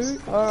match too?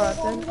 Alright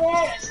then.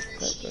 Go.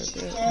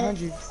 Behind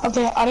you.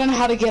 Okay, I don't know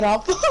how to get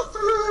up. You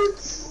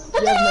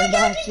have no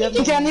match, you have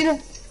no Okay, I need to...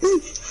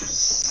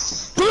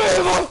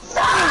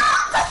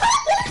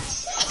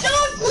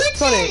 Don't glitch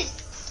Sorry. it.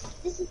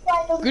 This is why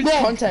I don't Good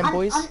content,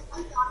 boys.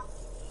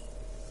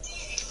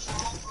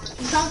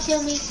 You can't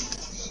kill me.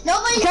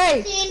 Nobody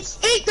Okay, thinks.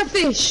 eat the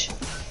fish.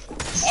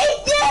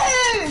 Eat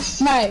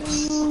this! Mate,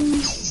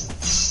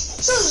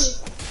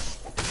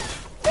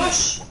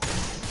 Push!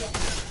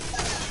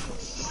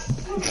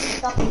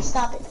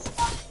 Stop it.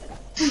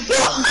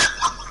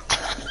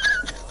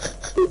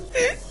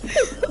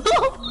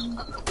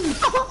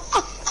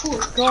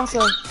 Go on,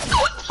 son.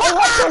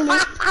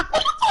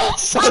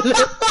 Solid.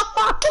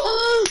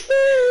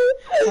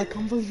 I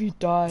can't believe you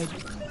died.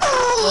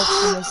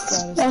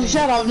 oh,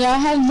 shut up now, I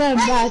had no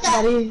match,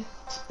 buddy.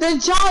 Then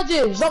charge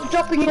it, stop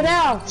dropping it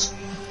out.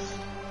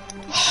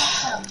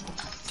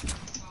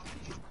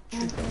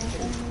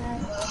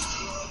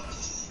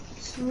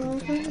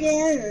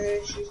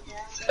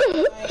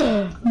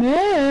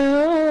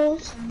 No.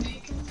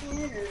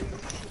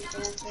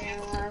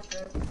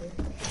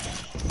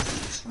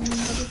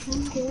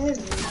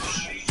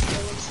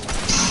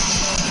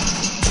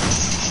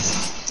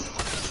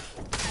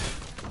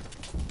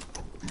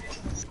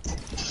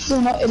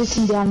 You're not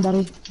editing down,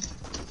 buddy.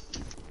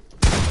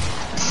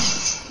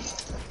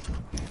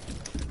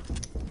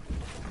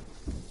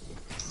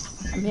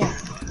 I'm here.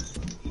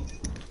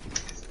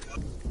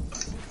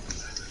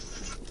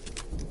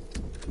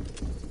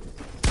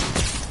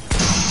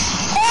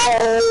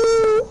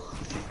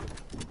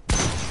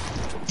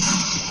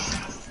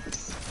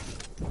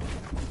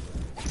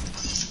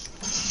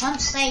 I'm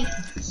safe.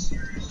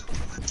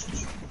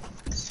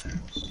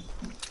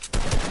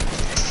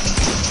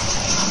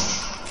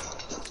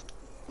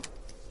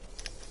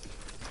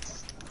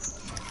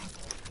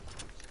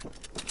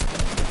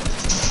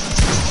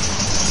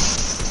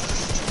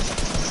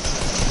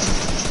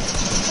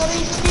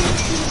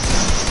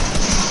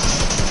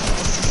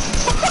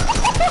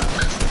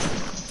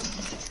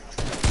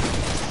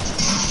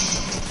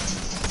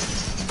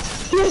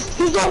 Yes,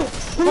 he's go!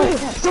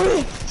 Come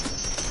here!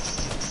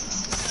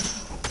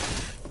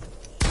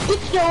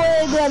 Get your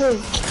way, Daddy.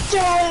 Get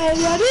your way,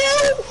 Daddy.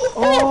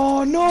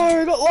 Oh no,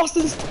 I got lost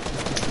in.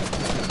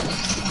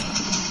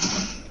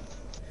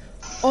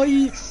 Oh,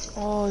 you.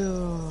 Oh,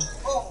 yeah.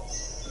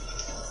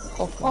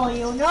 Okay. Oh,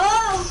 you know.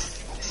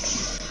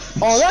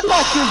 Oh, that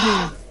guy killed me.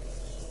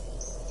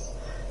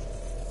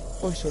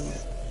 Oh, sorry.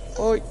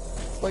 Oh,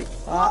 wait.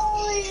 Ah.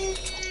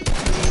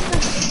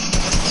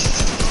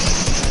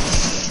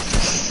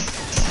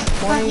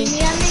 20,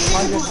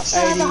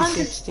 180,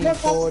 60,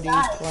 40,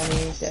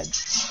 20, dead.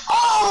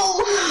 Oh!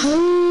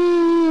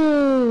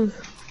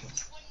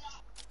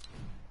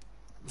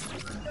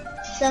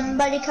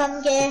 Somebody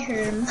come get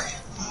him.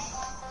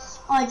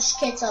 Oh, just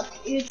kids up.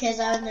 You kids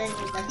out and then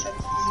you got your.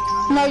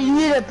 No, you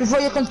need it before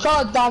you can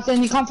charge that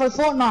and you can't play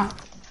Fortnite.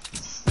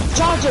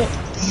 Charge it.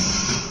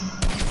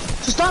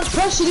 Just don't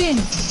press it in.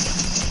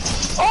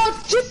 Oh,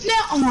 chip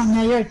now. Oh no,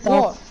 no, you're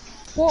dead.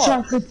 What?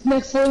 Trying to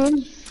connect for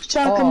him.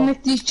 Trying to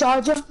connect this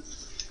charger.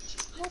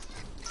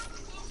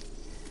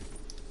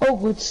 Oh,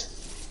 good.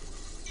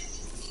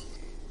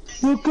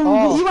 You can.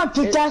 You want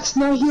pickaxe,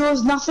 no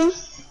heals, nothing.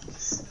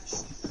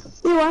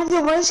 You want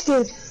your worst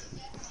kid.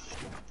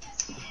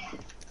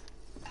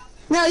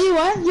 No, you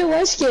want your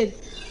worst kid.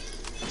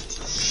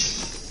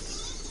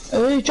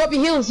 Oh, drop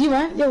your heels. You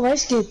want your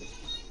worst kid.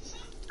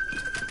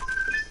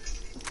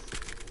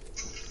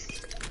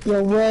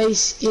 Your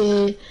worst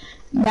kid.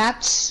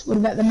 Mats. What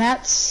about the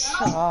mats?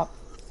 Shut up.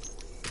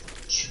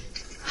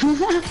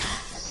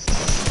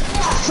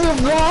 For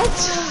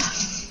what?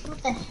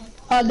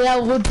 Oh,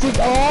 they'll would pick.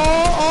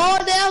 Oh,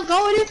 they'll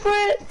go in for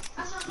it.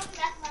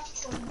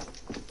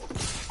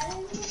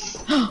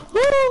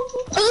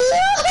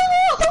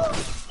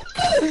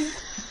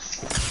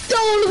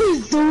 Don't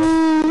lose,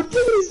 dude.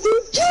 Please,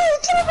 dude.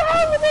 Turn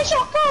around with the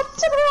shotgun.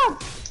 Turn around.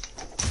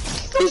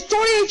 He's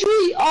 20 HP.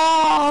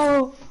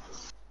 Oh.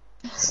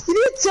 You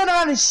need to turn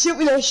around and shoot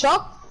with a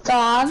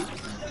shotgun.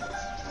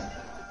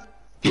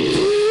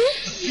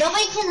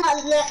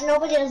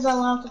 Nobody is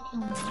allowed to kill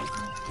me.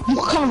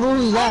 What kind of rule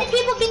is How that? many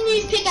people can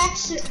use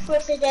pickaxes for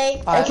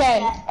today? Okay,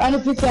 only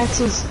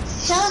pickaxes.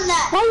 Tell them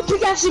that. Why are you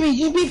pickaxing me?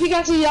 You be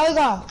pickaxing the other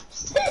guy.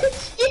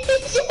 You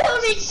tell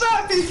me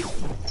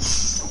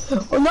first.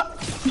 Oh no.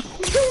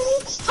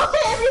 Stop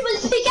it,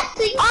 everyone's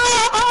pickaxing.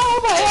 Oh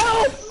my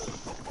health!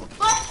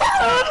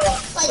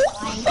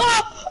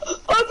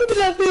 Give me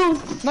that build.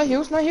 No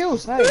heals, no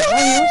heals. Hey,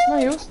 no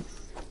heals.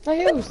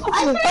 Okay,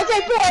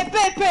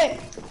 bet.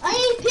 I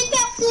need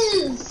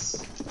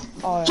pickaxes.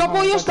 Oh, Drop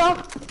all your stuff.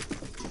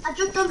 I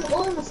dropped on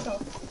all my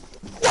stuff.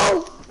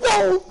 No.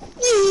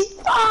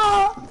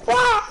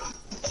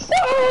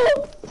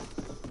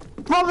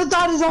 Mother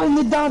dad is on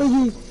the dad of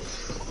you.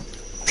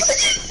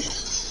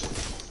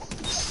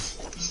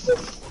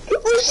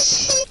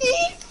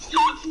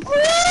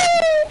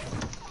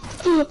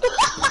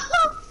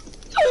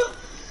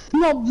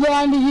 Not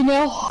blinding you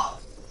now.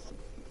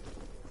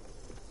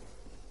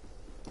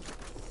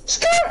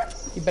 Skirt!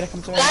 You better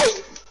come to me.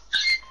 Hey!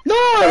 No!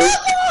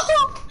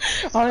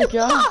 I don't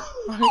care.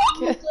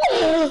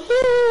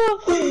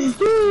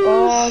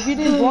 Oh, if you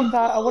didn't block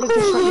that, I would have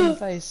just shot you in the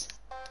face.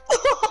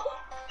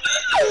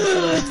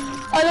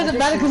 I doesn't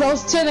matter because I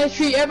was 10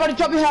 HP. Everybody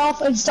drop your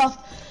health and stuff.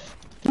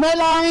 No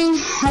lying,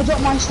 I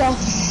dropped my stuff.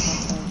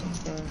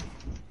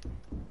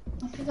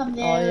 I think I'm Oh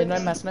there. yeah, no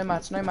mats.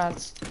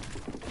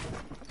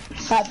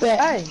 That bet.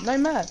 Hey, no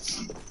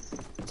mats.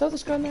 Tell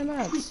this guy no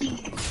mats. Only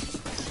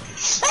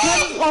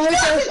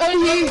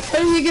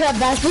you get that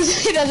back because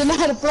he doesn't know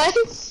how to play.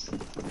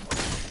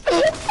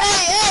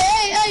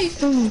 Hey!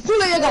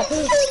 Pull up your gun.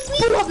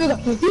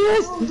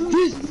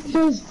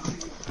 Yes.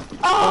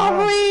 Oh, I'm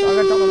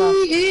gonna drop my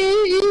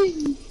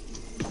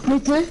me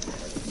too.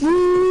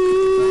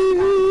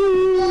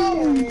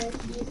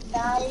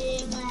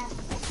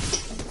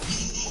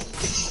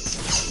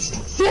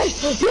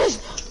 Yes.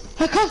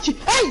 I caught you.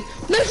 Hey,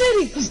 no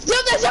shooting.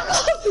 Drop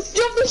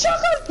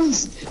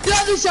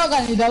the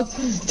shotgun, you dog.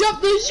 Drop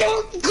the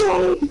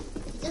shotgun.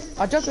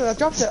 I dropped it,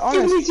 Give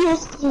honest. me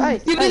yours. Hey,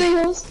 Give me the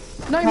heels.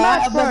 No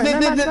mats, bro. No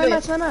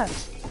mats.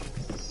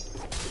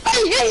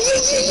 Hey.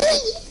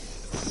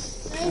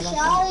 I'm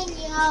shouting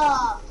you.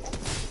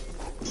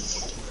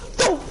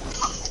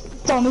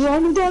 Down the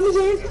zone.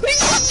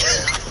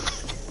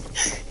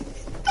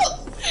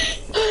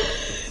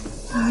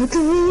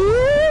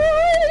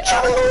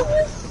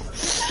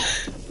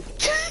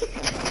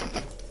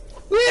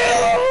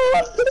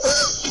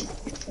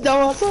 No,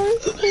 I'm sorry.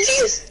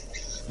 Please.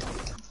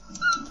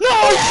 No!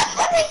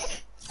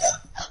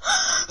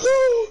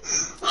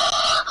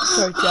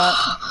 Sorry, chat.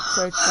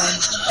 Sorry, Sam.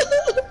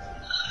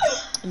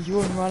 You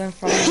were right in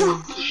front of me.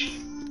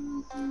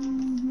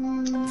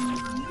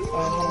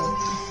 Hold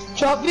on.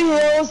 Drop your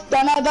heels.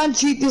 Don't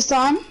cheat this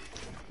time.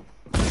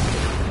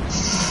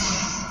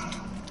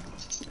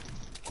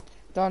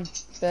 Done.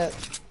 Bet.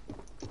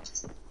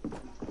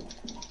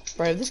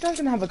 Bro, if this guy's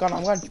gonna have a gun,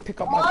 I'm gonna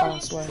pick up my gun, I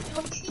swear.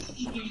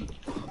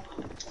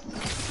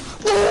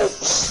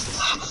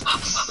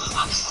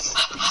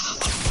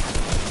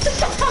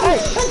 Hey!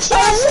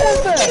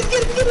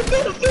 Get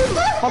him.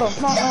 Hold on,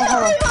 hold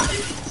on.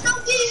 Stop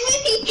getting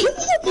me.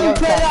 Yeah, was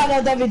Play cracked. out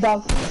of David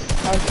Dog.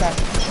 That was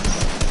cracked.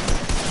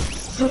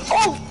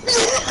 Oh!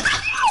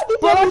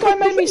 Bro, that guy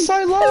made me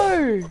so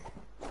low!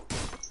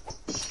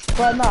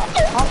 Bro, nah,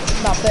 I'm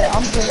playing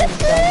this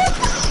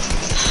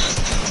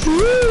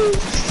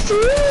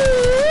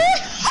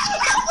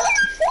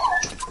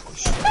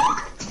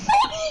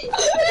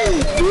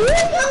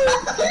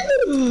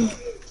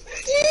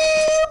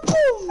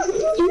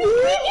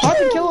I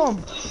can kill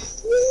him!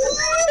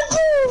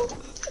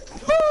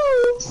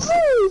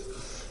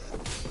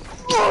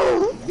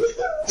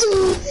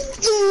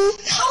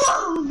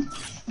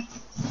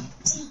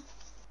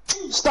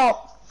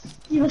 Stop.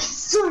 You're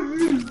so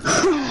rude.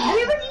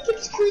 Everybody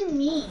keeps calling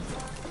me.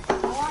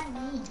 Why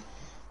me?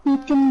 You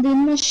can be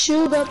my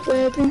sugar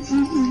baby.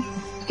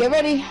 Get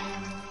ready.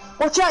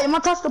 Watch out, you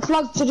might touch the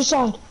plug to the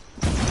side.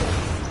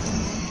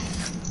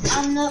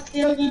 I'm not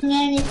building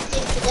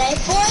anything today,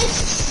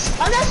 boys.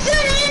 I'm not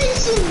doing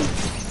anything.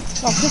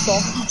 Oh, piss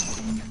off.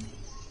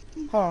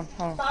 Hold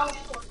on.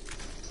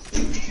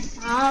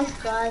 Oh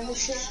god,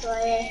 this is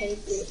why I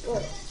hate people.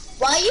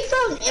 Why are you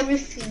throwing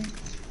everything?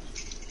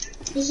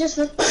 It's just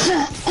what.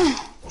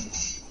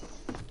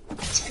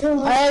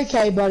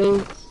 Okay,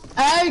 buddy.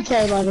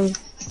 Okay, buddy.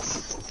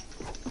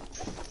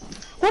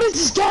 What is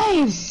this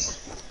game?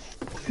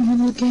 I'm in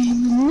the game.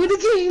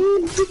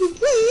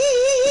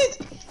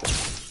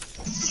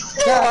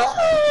 Yeah.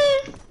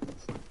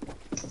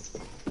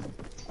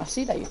 I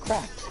see that you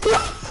cracked.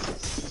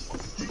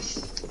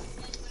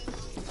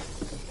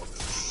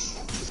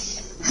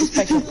 Just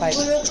face your face.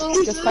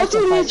 Just face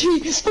your face.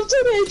 I'm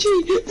too edgy,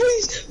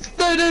 please.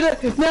 No.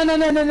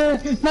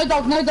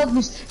 No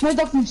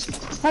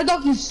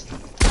darkness.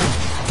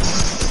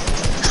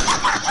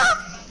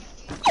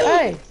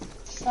 Hey!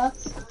 Fuck.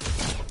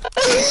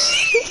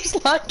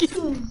 It's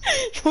lagging.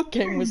 Your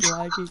game was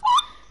lagging.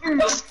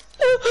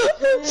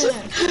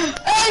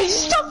 Hey,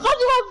 stop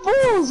punching my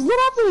balls! What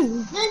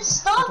happened? Then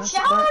stop That's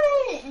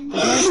shouting.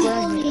 There's no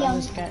swearing on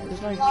this game.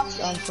 There's no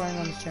swearing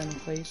on this channel,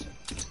 please.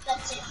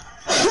 That's it.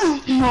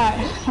 Alright,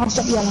 I'll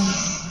stop yelling.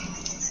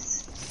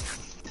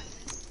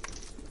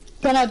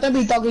 But no, don't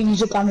be dogging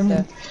you, gun in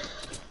there.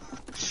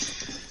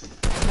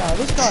 No,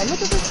 this guy.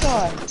 Look at this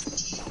guy.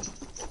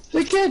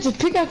 Who cares? Just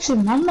pickaxe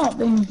him. I'm not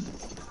being.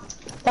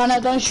 No,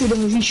 don't shoot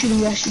him. If you shoot him,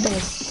 you actually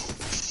die.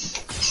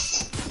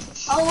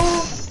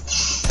 Oh,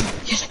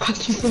 Yes, I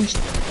cracked you first.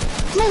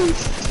 No,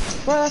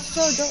 Bro, that's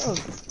so dope.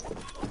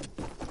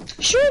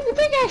 shoot him, you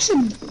pickaxe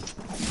him.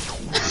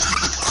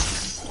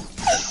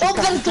 I'm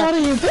gonna die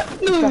him.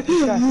 No.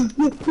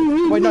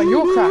 Wait, no,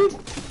 you're cracked.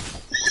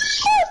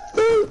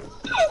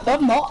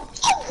 I'm not.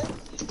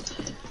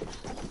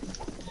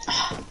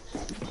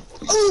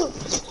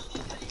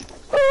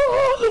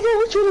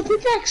 Oh, which one to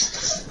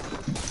pickaxe?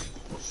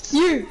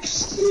 You.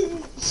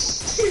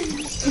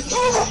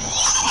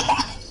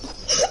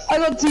 I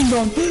got teamed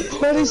on.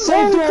 That is so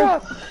Holy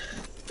dog. crap.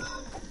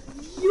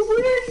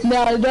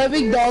 No, no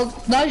big dog.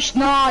 No,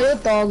 nah, you're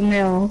dog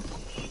now.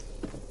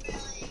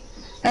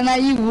 And now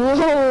you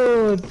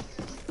would.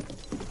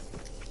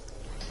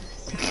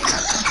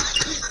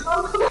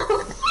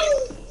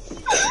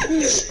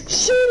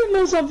 Shoot him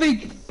or something.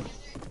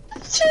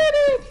 Shoot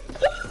him.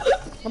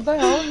 What the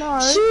hell? No.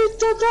 Shoot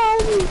the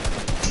dog.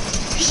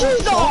 Shoot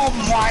the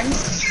man.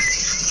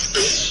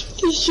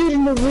 He's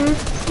shooting the roof.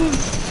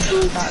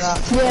 Like that.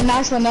 Yeah,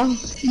 nice one though.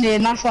 Yeah,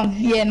 nice one.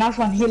 Yeah, nice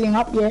one. Healing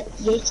up. Yeah,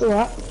 it's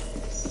alright.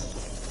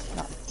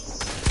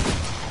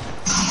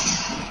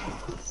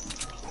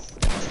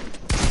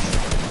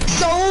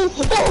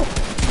 Oh!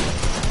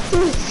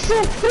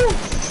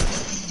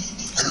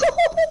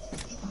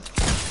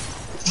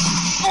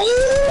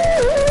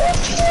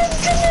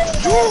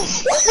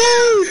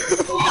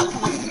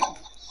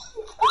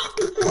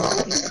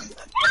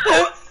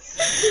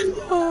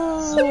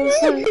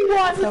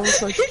 That was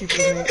so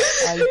stupid. Mate.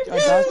 I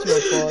died to a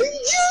bot.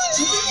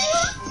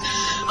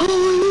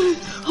 Oh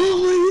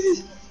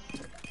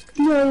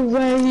no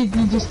way,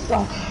 you just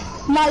nah,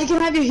 you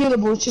can have your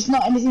healables, just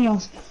not anything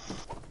else.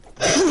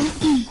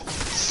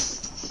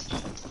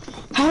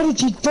 How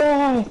did you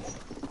die?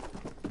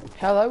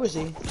 How low was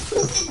he? He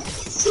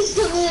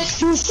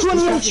was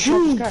 20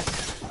 HP.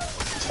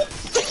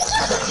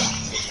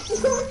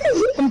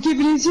 I'm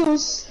keeping his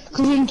heals,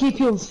 because he can keep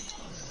heals.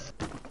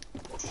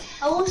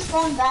 I will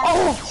spawn back.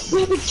 Oh,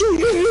 let me kill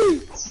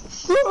you!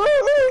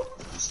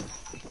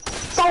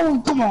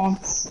 Oh, come on.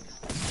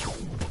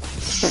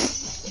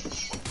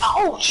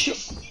 Ouch!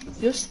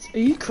 Are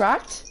you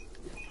cracked?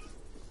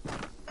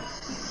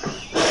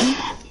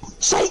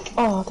 Shake!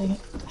 Oh, dang it.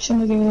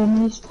 Shouldn't have given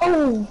him this.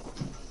 Oh!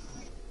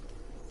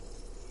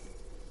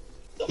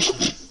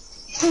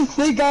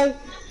 There you go.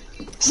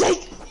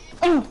 Shake!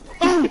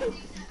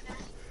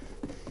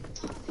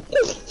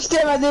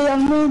 Stay right there,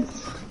 young man.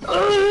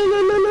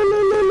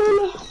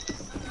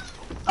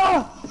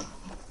 Oh!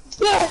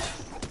 Yeah!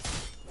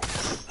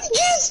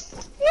 Yes!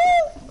 No!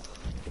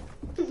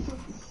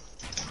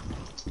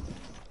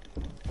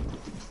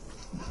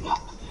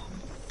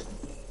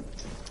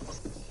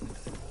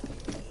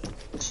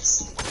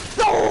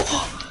 No!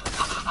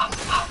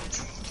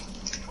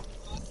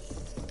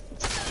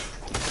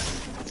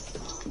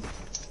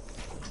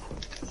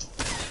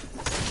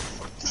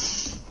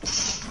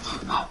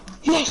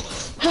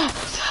 Yes!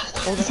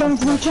 Oh, that's From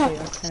the top.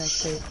 10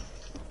 XP.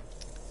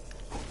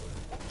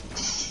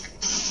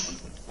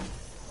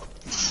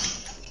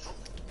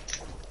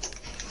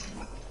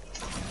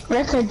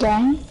 Record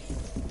gang.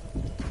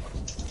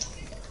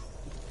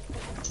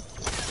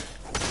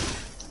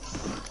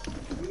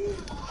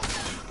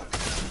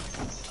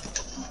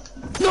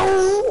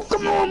 No!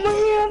 Come on,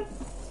 man!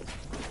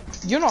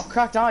 You're not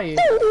cracked, are you?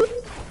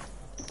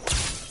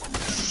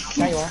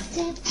 There you are.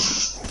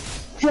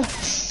 Yeah.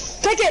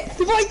 Take it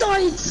before I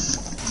die!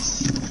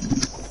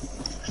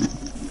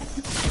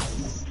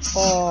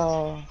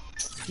 Oh,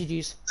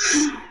 GG's.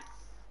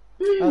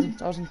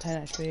 I was in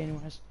 10 HP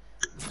anyways.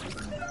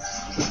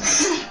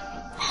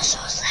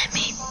 Assholes, let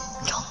me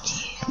talk to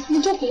you.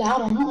 You talk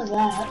louder, not like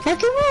that.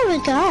 Okay, oh my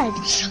god.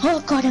 Oh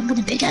god, I'm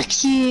gonna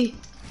pickaxe you.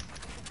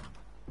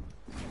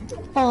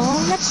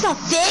 Oh, that's not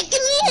fair.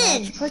 Give me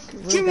in. It's like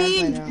Give real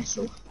me gameplay in. now.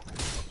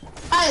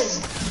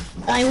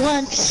 I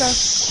want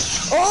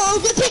stuff. Oh,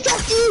 I'm gonna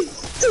pickaxe you.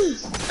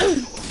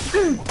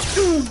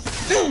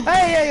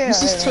 Hey,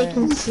 This is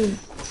taking food.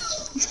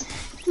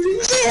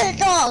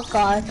 Oh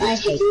god, I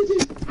hate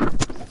it.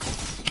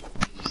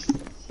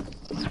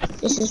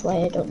 This is why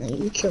I don't let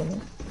you kill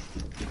me.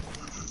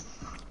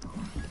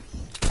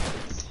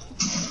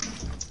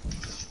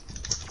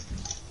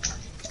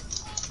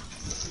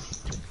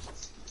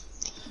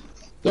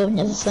 You'll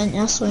never find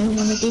us in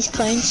one of these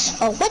coins.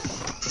 Oh, what?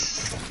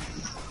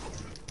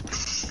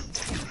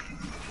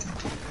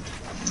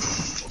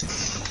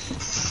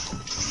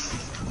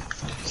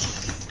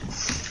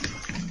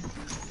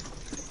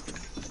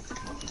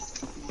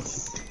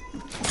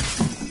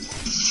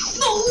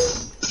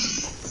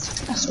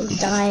 Asshole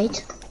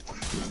died.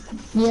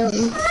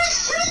 Nearly.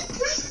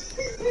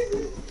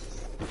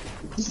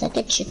 He's like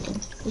a chicken.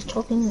 He's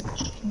talking like a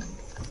chicken.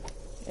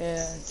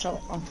 Yeah,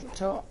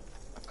 tell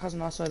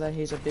cousin also that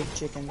he's a big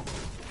chicken.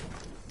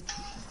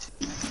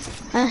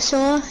 I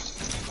saw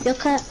your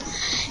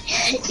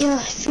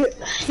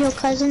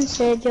cousin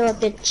said you're a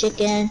big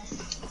chicken.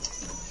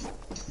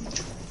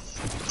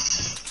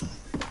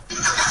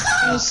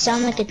 You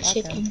sound like a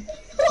chicken.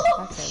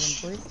 Okay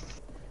then, boy.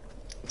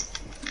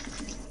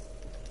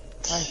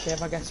 I don't care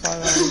if I get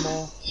swallowed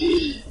anymore.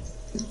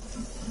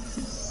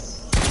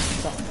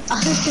 I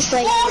was just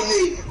right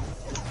here.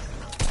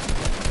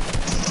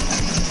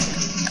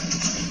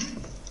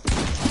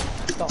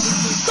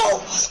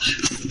 Stop.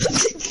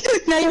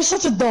 Now you're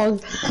such a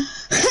dog.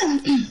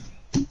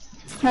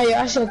 Now you're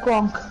actually a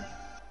Gronk.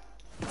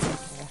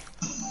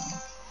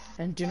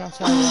 And do not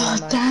tell anyone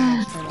that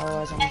damn. connection,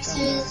 otherwise I'm gonna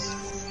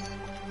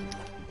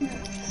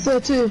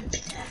 32.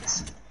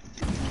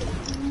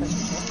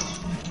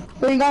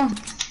 Where you going?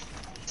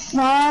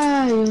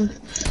 Nice.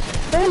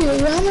 Hey,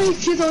 how many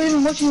people are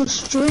even watching your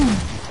stream?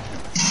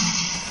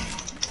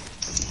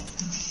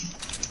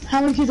 How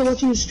many people are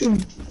watching your stream?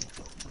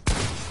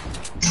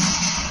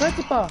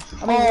 Christopher!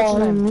 I mean, what's your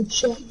name?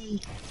 Shut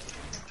me.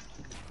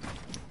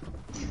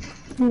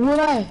 Would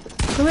I?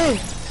 Come here.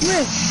 Come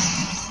here.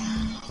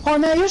 Oh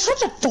no, you're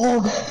such a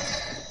dog.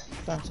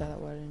 Don't say that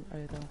word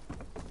either.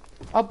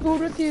 I'll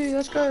build with you,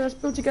 let's go, let's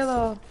build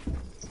together.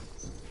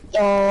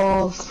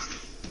 Dog.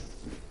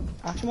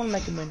 I actually want to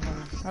make him win,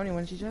 how many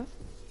wins do you have?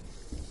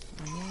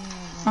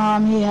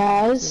 He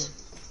has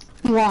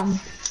 1,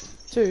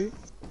 2.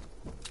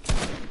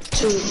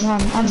 2,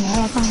 1. I don't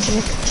know, I can't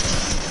check.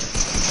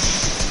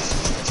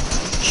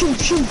 Shoot,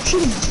 shoot,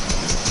 shoot him.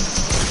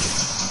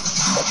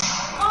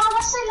 Oh,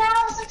 that's so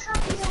loud. I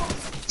can't do that.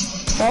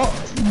 Oh,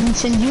 didn't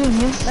send you in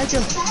here. Thank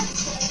you.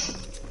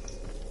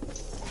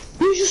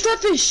 Use your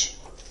slapfish.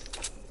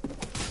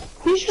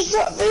 Use your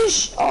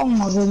slapfish. Oh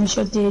my goodness,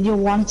 you're dead. You're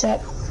one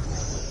tap.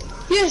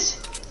 Yes,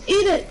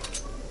 eat it.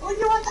 Oh,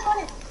 you want to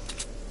hold it?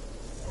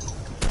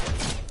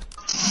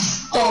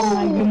 Oh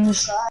my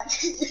goodness.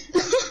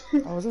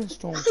 I was in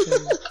Storm 2.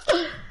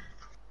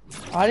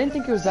 I didn't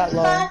think it was that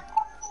low.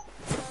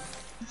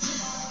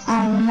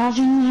 I'm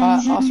imagining.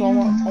 Also, I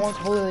want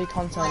holiday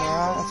content,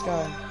 alright? Let's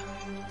go.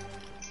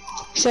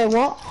 Say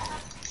what?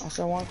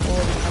 Also, I want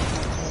holiday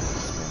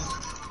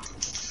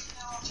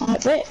content, I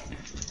bet.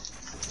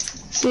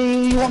 So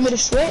you want me to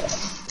sweat?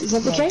 Is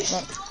that the case?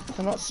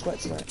 I'm not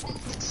sweat.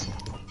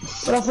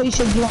 But I thought you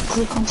said you want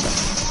clear content.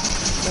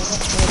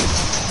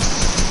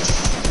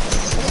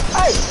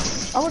 Hey!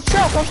 I was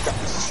trapped,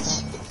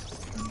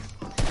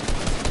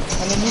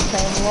 And then you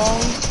came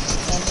along,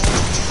 and then...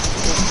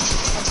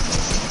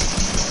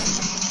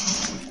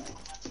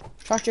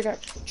 Try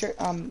pickaxe.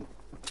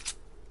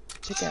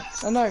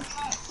 Oh no!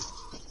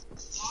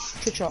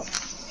 Trick shot.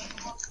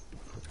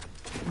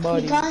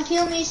 Buddy. You can't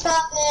kill me,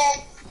 stop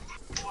it.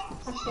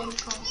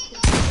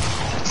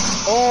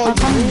 Oh, you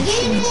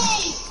Give me!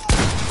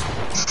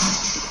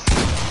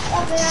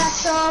 Stop it,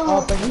 asshole.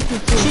 Oh, but he can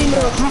kill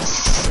you.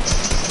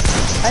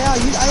 AR,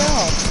 use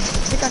AR.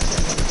 Pickaxe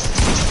him.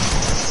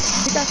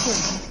 Pickaxe him.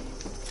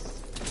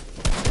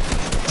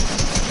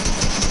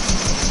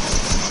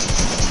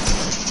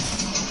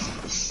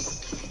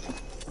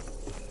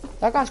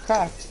 That guy's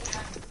cracked.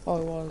 Oh,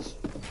 it was.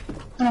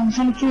 And I'm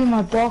trying to kill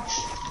my box.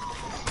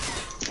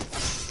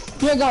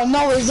 You ain't got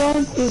nowhere,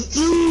 son.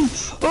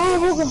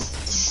 Oh,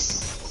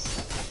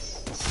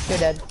 You're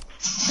dead.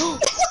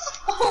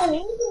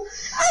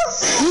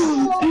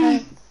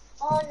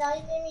 Oh, now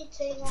you made me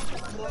take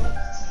off my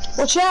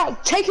leg. watch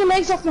out. Take your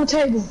legs off my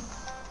table.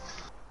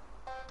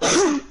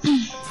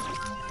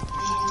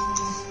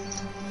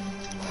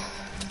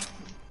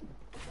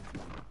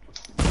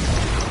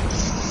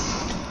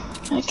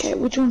 Okay,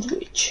 which one's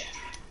which?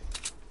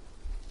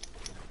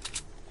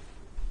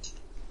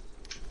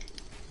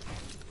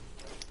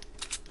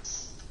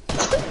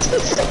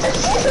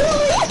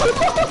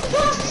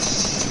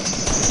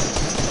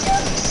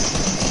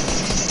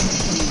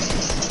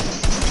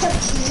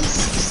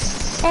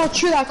 Oh,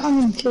 true, that I can't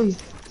even kill you.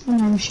 Oh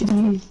no, she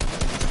didn't hear you.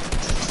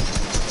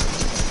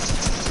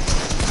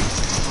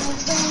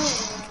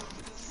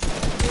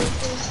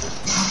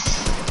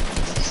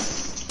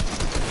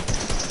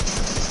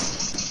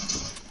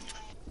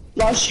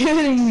 You're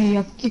shooting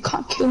me, you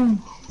can't kill me.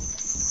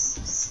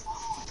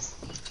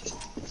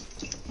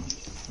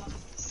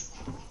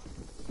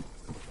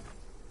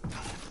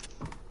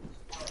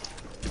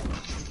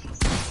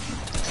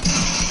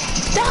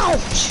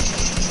 Ouch!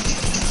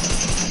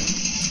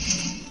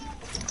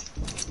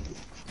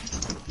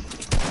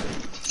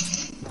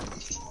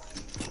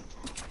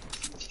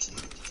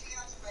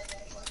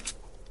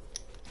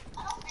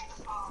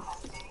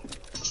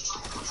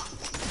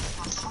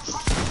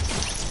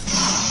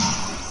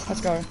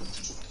 Let's go.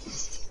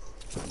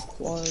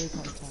 Quality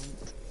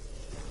content.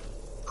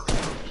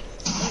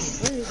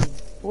 Where is he?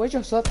 Where's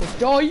your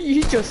surface? Oh,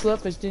 you hit your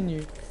surface, didn't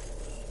you?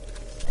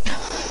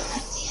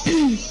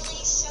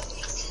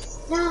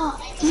 No,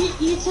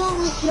 you tell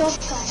me your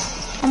guy.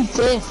 I'm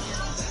dead.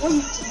 What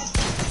you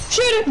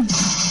Shoot him!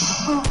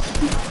 Oh,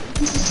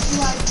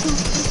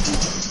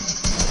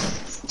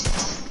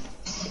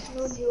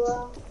 no, you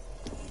are.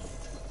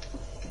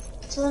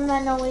 Tell him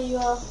I know where you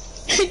are.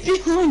 Right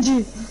behind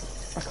you.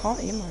 I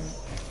can't emo.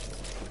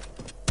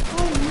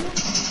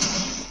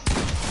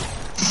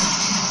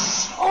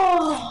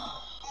 Oh,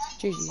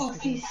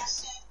 GG.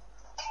 Jesus.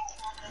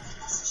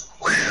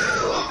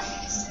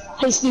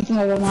 He's sleeping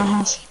over my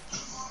house.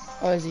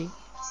 Oh, is he?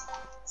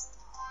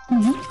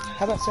 Mm-hmm.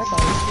 How about Circle?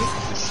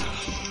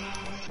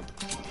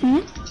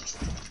 Mm-hmm.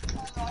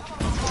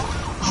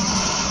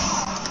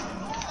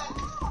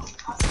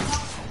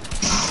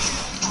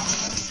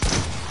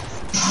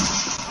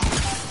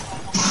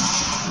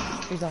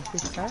 He's off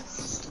his track.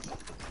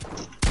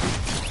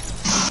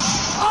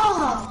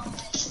 Oh,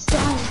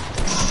 done.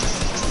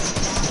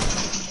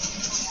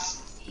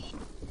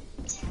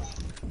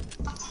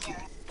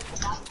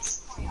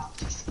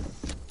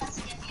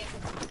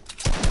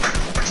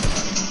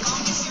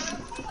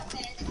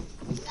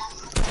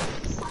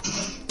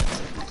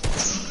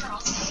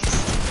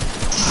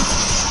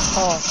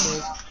 Oh,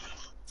 shit.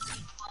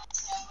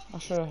 I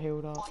should have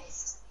healed up.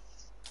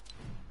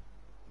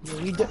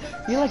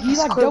 Yeah, you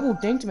like double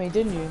dinked me,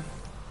 didn't you?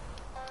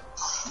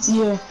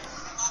 Yeah.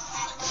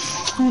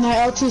 You know,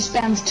 L2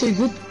 spam's too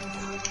good.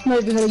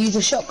 Maybe gonna use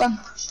a shotgun.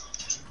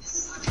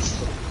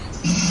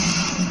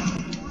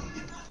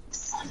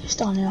 Just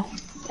done now.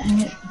 Dang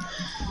it.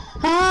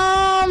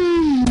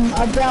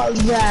 About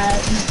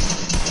that.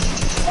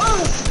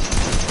 Oh.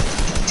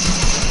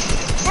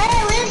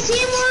 Hey, we have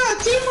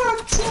teamwork.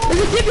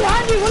 There's a kid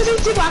behind you. What are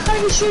these people? I can't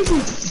even shoot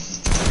you.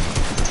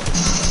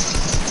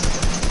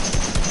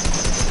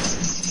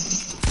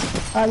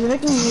 You're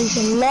making me lose a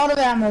lot of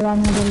ammo around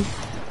my buddy.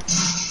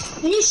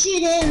 When you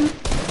shoot him,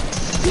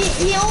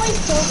 he always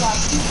kills us.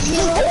 He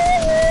always...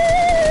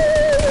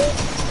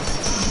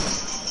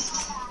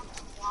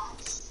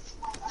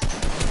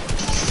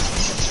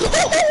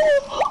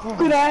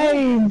 Good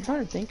aim. I'm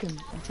trying to think him.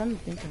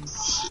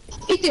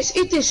 Eat this.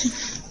 Eat it.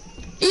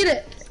 Eat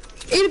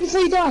it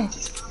before you die.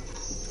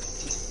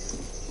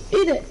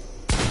 Eat it.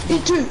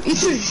 Eat two.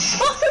 Eat it.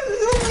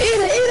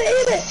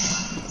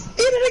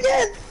 Eat it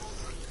again.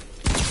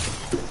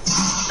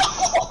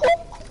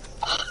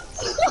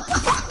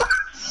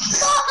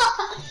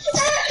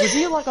 Was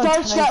he like on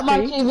Don't 10 shut my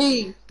HP?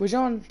 TV. Was you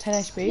on 10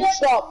 HP?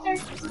 Stop. Was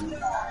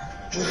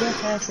you on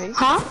 10 HP?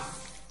 Huh?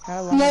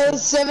 How long? No,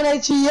 7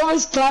 HP. You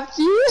almost clapped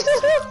you.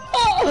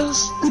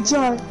 Good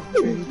job.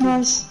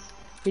 Nice.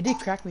 He did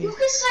crack me. You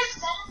can say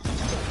that.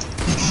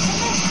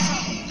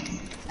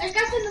 I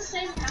guess in the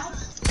same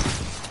house.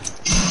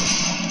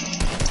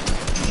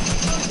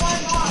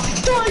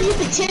 Oh, you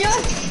potato?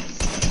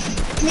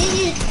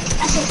 Maybe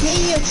I said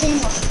maybe your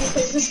teamwork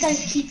because this guy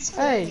keeps.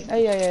 Hey, why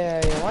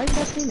are you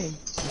guys teaming?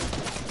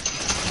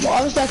 Well,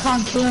 obviously I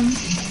can't kill him.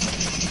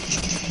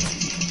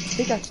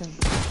 Pickaxe him.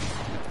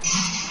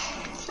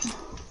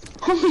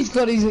 Oh, he's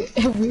got his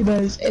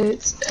Windows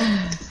edits.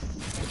 I'm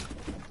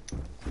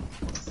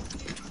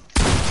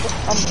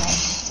not.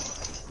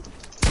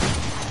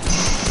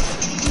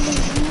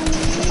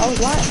 I was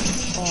lying.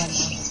 Oh my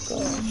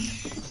gosh.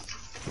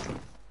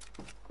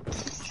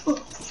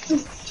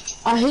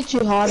 I hit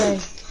you hard, eh?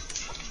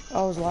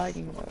 I was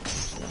lagging though.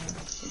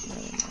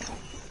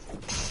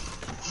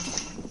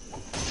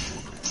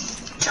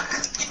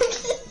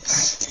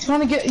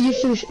 Trying to get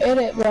used to this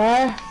edit,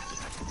 bro.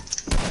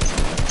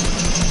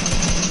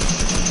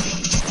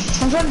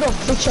 trying to do a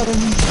flick shot on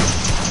him.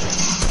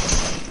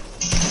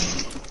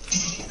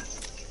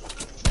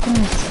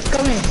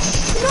 Come here.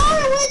 No,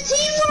 we're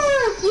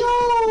teamwork! Yo!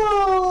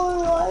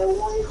 I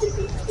want it to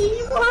be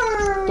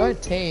teamwork!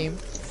 Don't team.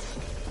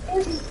 I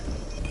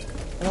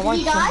don't like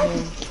Did he die?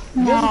 teaming.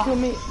 No. You doesn't kill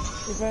me.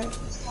 If I...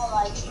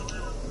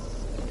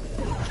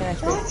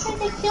 Don't try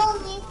to kill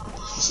me.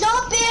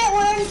 Stop it!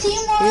 We're in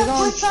teamwork! He's on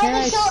We're trying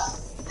to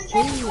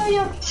chance. kill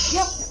your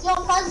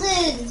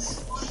cousins!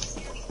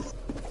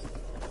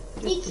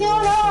 He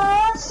killed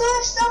us! So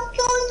stop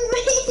killing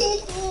me!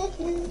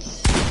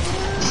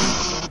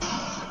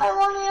 I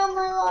want to on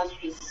my last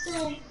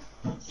percent.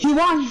 He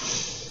won.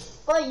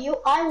 But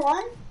I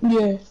won?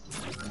 Yeah.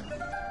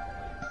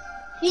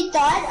 He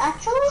died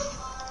actually?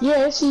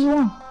 Yes, he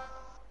won.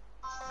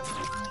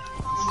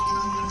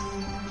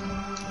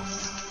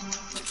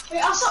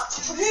 Wait, I'll stop.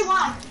 Who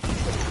won?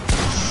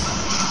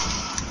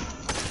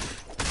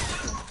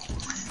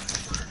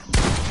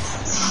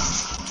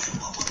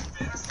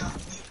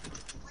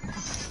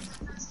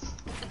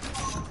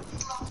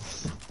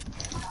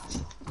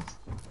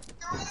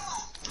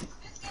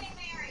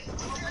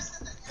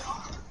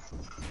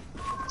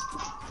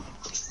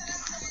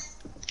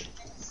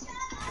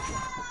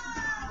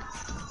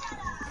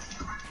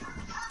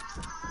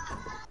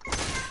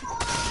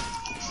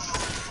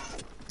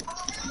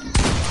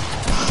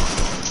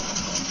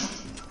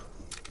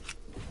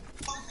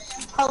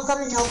 I'll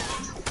come and help.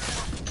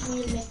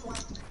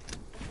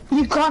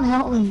 You can't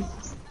help me.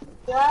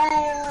 Why?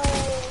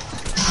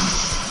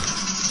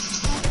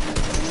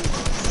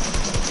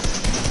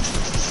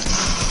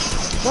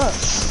 What?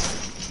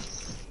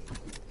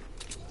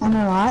 I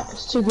know, right?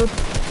 It's too good.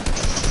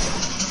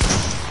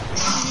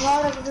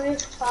 Lot of really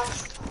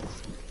fast.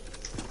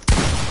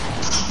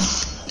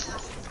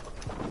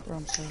 Bro,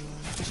 I'm so low.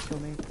 Just kill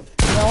me.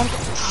 No one.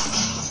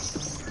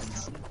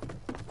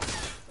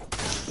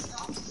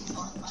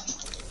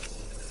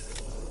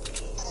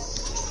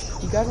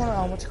 You guys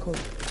wanna what's it called?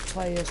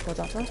 Play Squad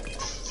After?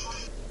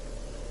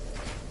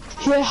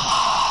 Yeah.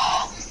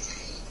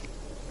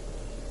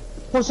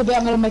 What's the bet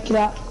I'm gonna make it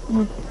out?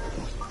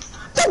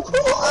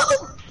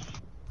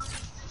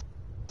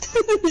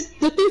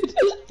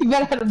 You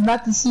better have a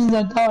nut as soon as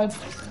I died.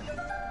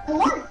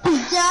 What?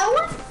 That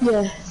one?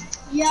 Yeah.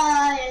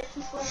 Yeah.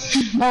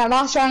 Alright,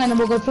 last round and then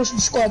we'll go play some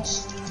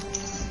squads.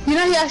 You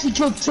know he actually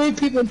killed 3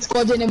 people in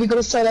squads and then we got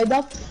a solo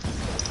dub.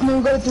 And then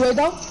we got a 3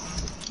 dub.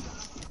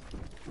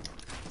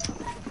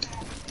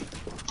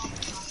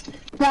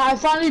 Now I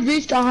finally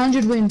reached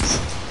 100 wins.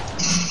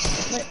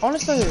 Wait,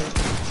 honestly,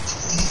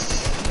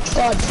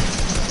 God.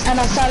 And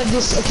I started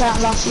this account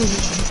last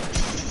season.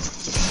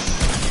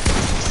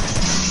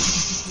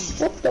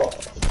 What the?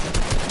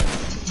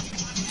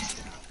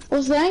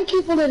 Well, thank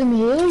you for letting me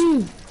heal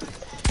you.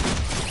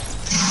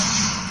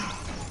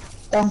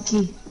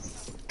 Donkey.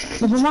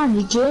 Never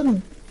mind, you killed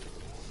me.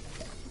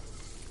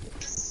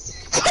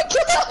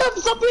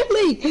 Stop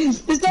really!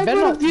 There's no point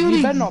of beauty.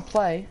 you better not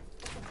play.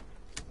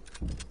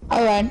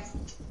 Alright.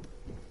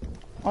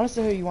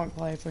 Honestly, who you won't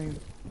play for him.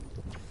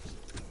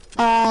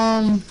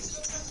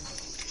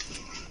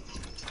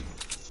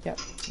 Yep,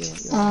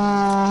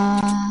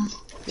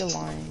 you're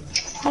lying.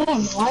 I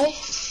don't know why.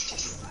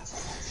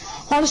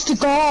 Honest to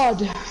God.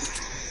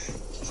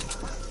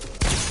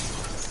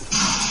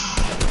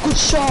 Good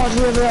shot,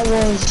 whoever that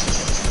was.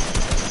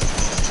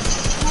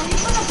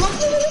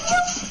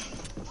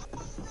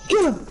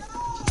 Kill him.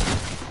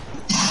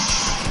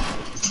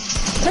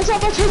 That's how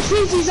much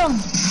HP on.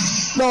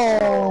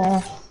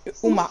 No.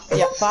 Uma,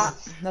 yeah, but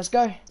let's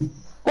go.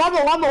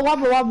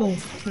 Wobble.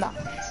 Nah,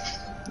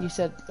 you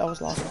said that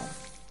was last one.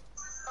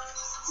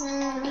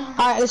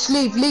 Alright, let's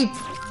leave.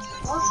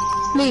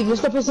 Leave,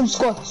 let's go play some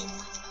squats.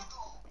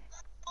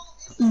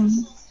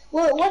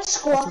 What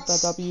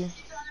squats? W.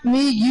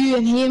 Me, you,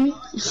 and him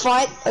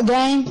fight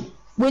again,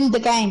 win the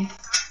game.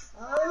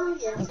 Oh,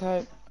 yeah.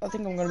 Okay, I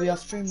think I'm gonna be off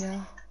stream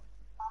now.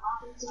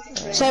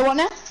 Say what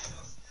now?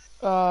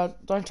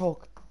 Don't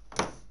talk.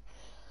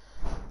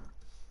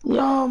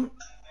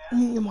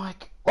 Mute your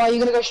mic. Why are you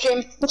gonna go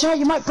stream? Watch out,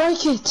 you might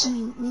break it.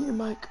 Mute your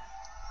mic.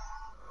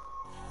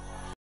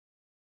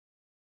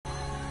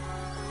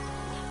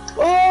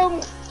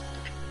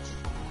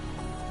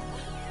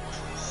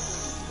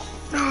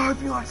 I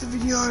hope you liked the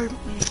video.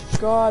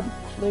 God,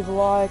 leave a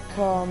like,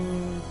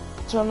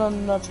 turn on the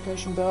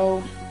notification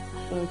bell,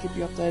 so it'll keep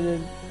you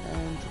updated,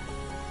 and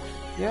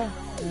yeah,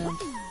 and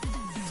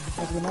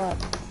have a good night.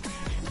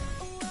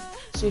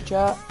 See you,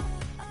 chat.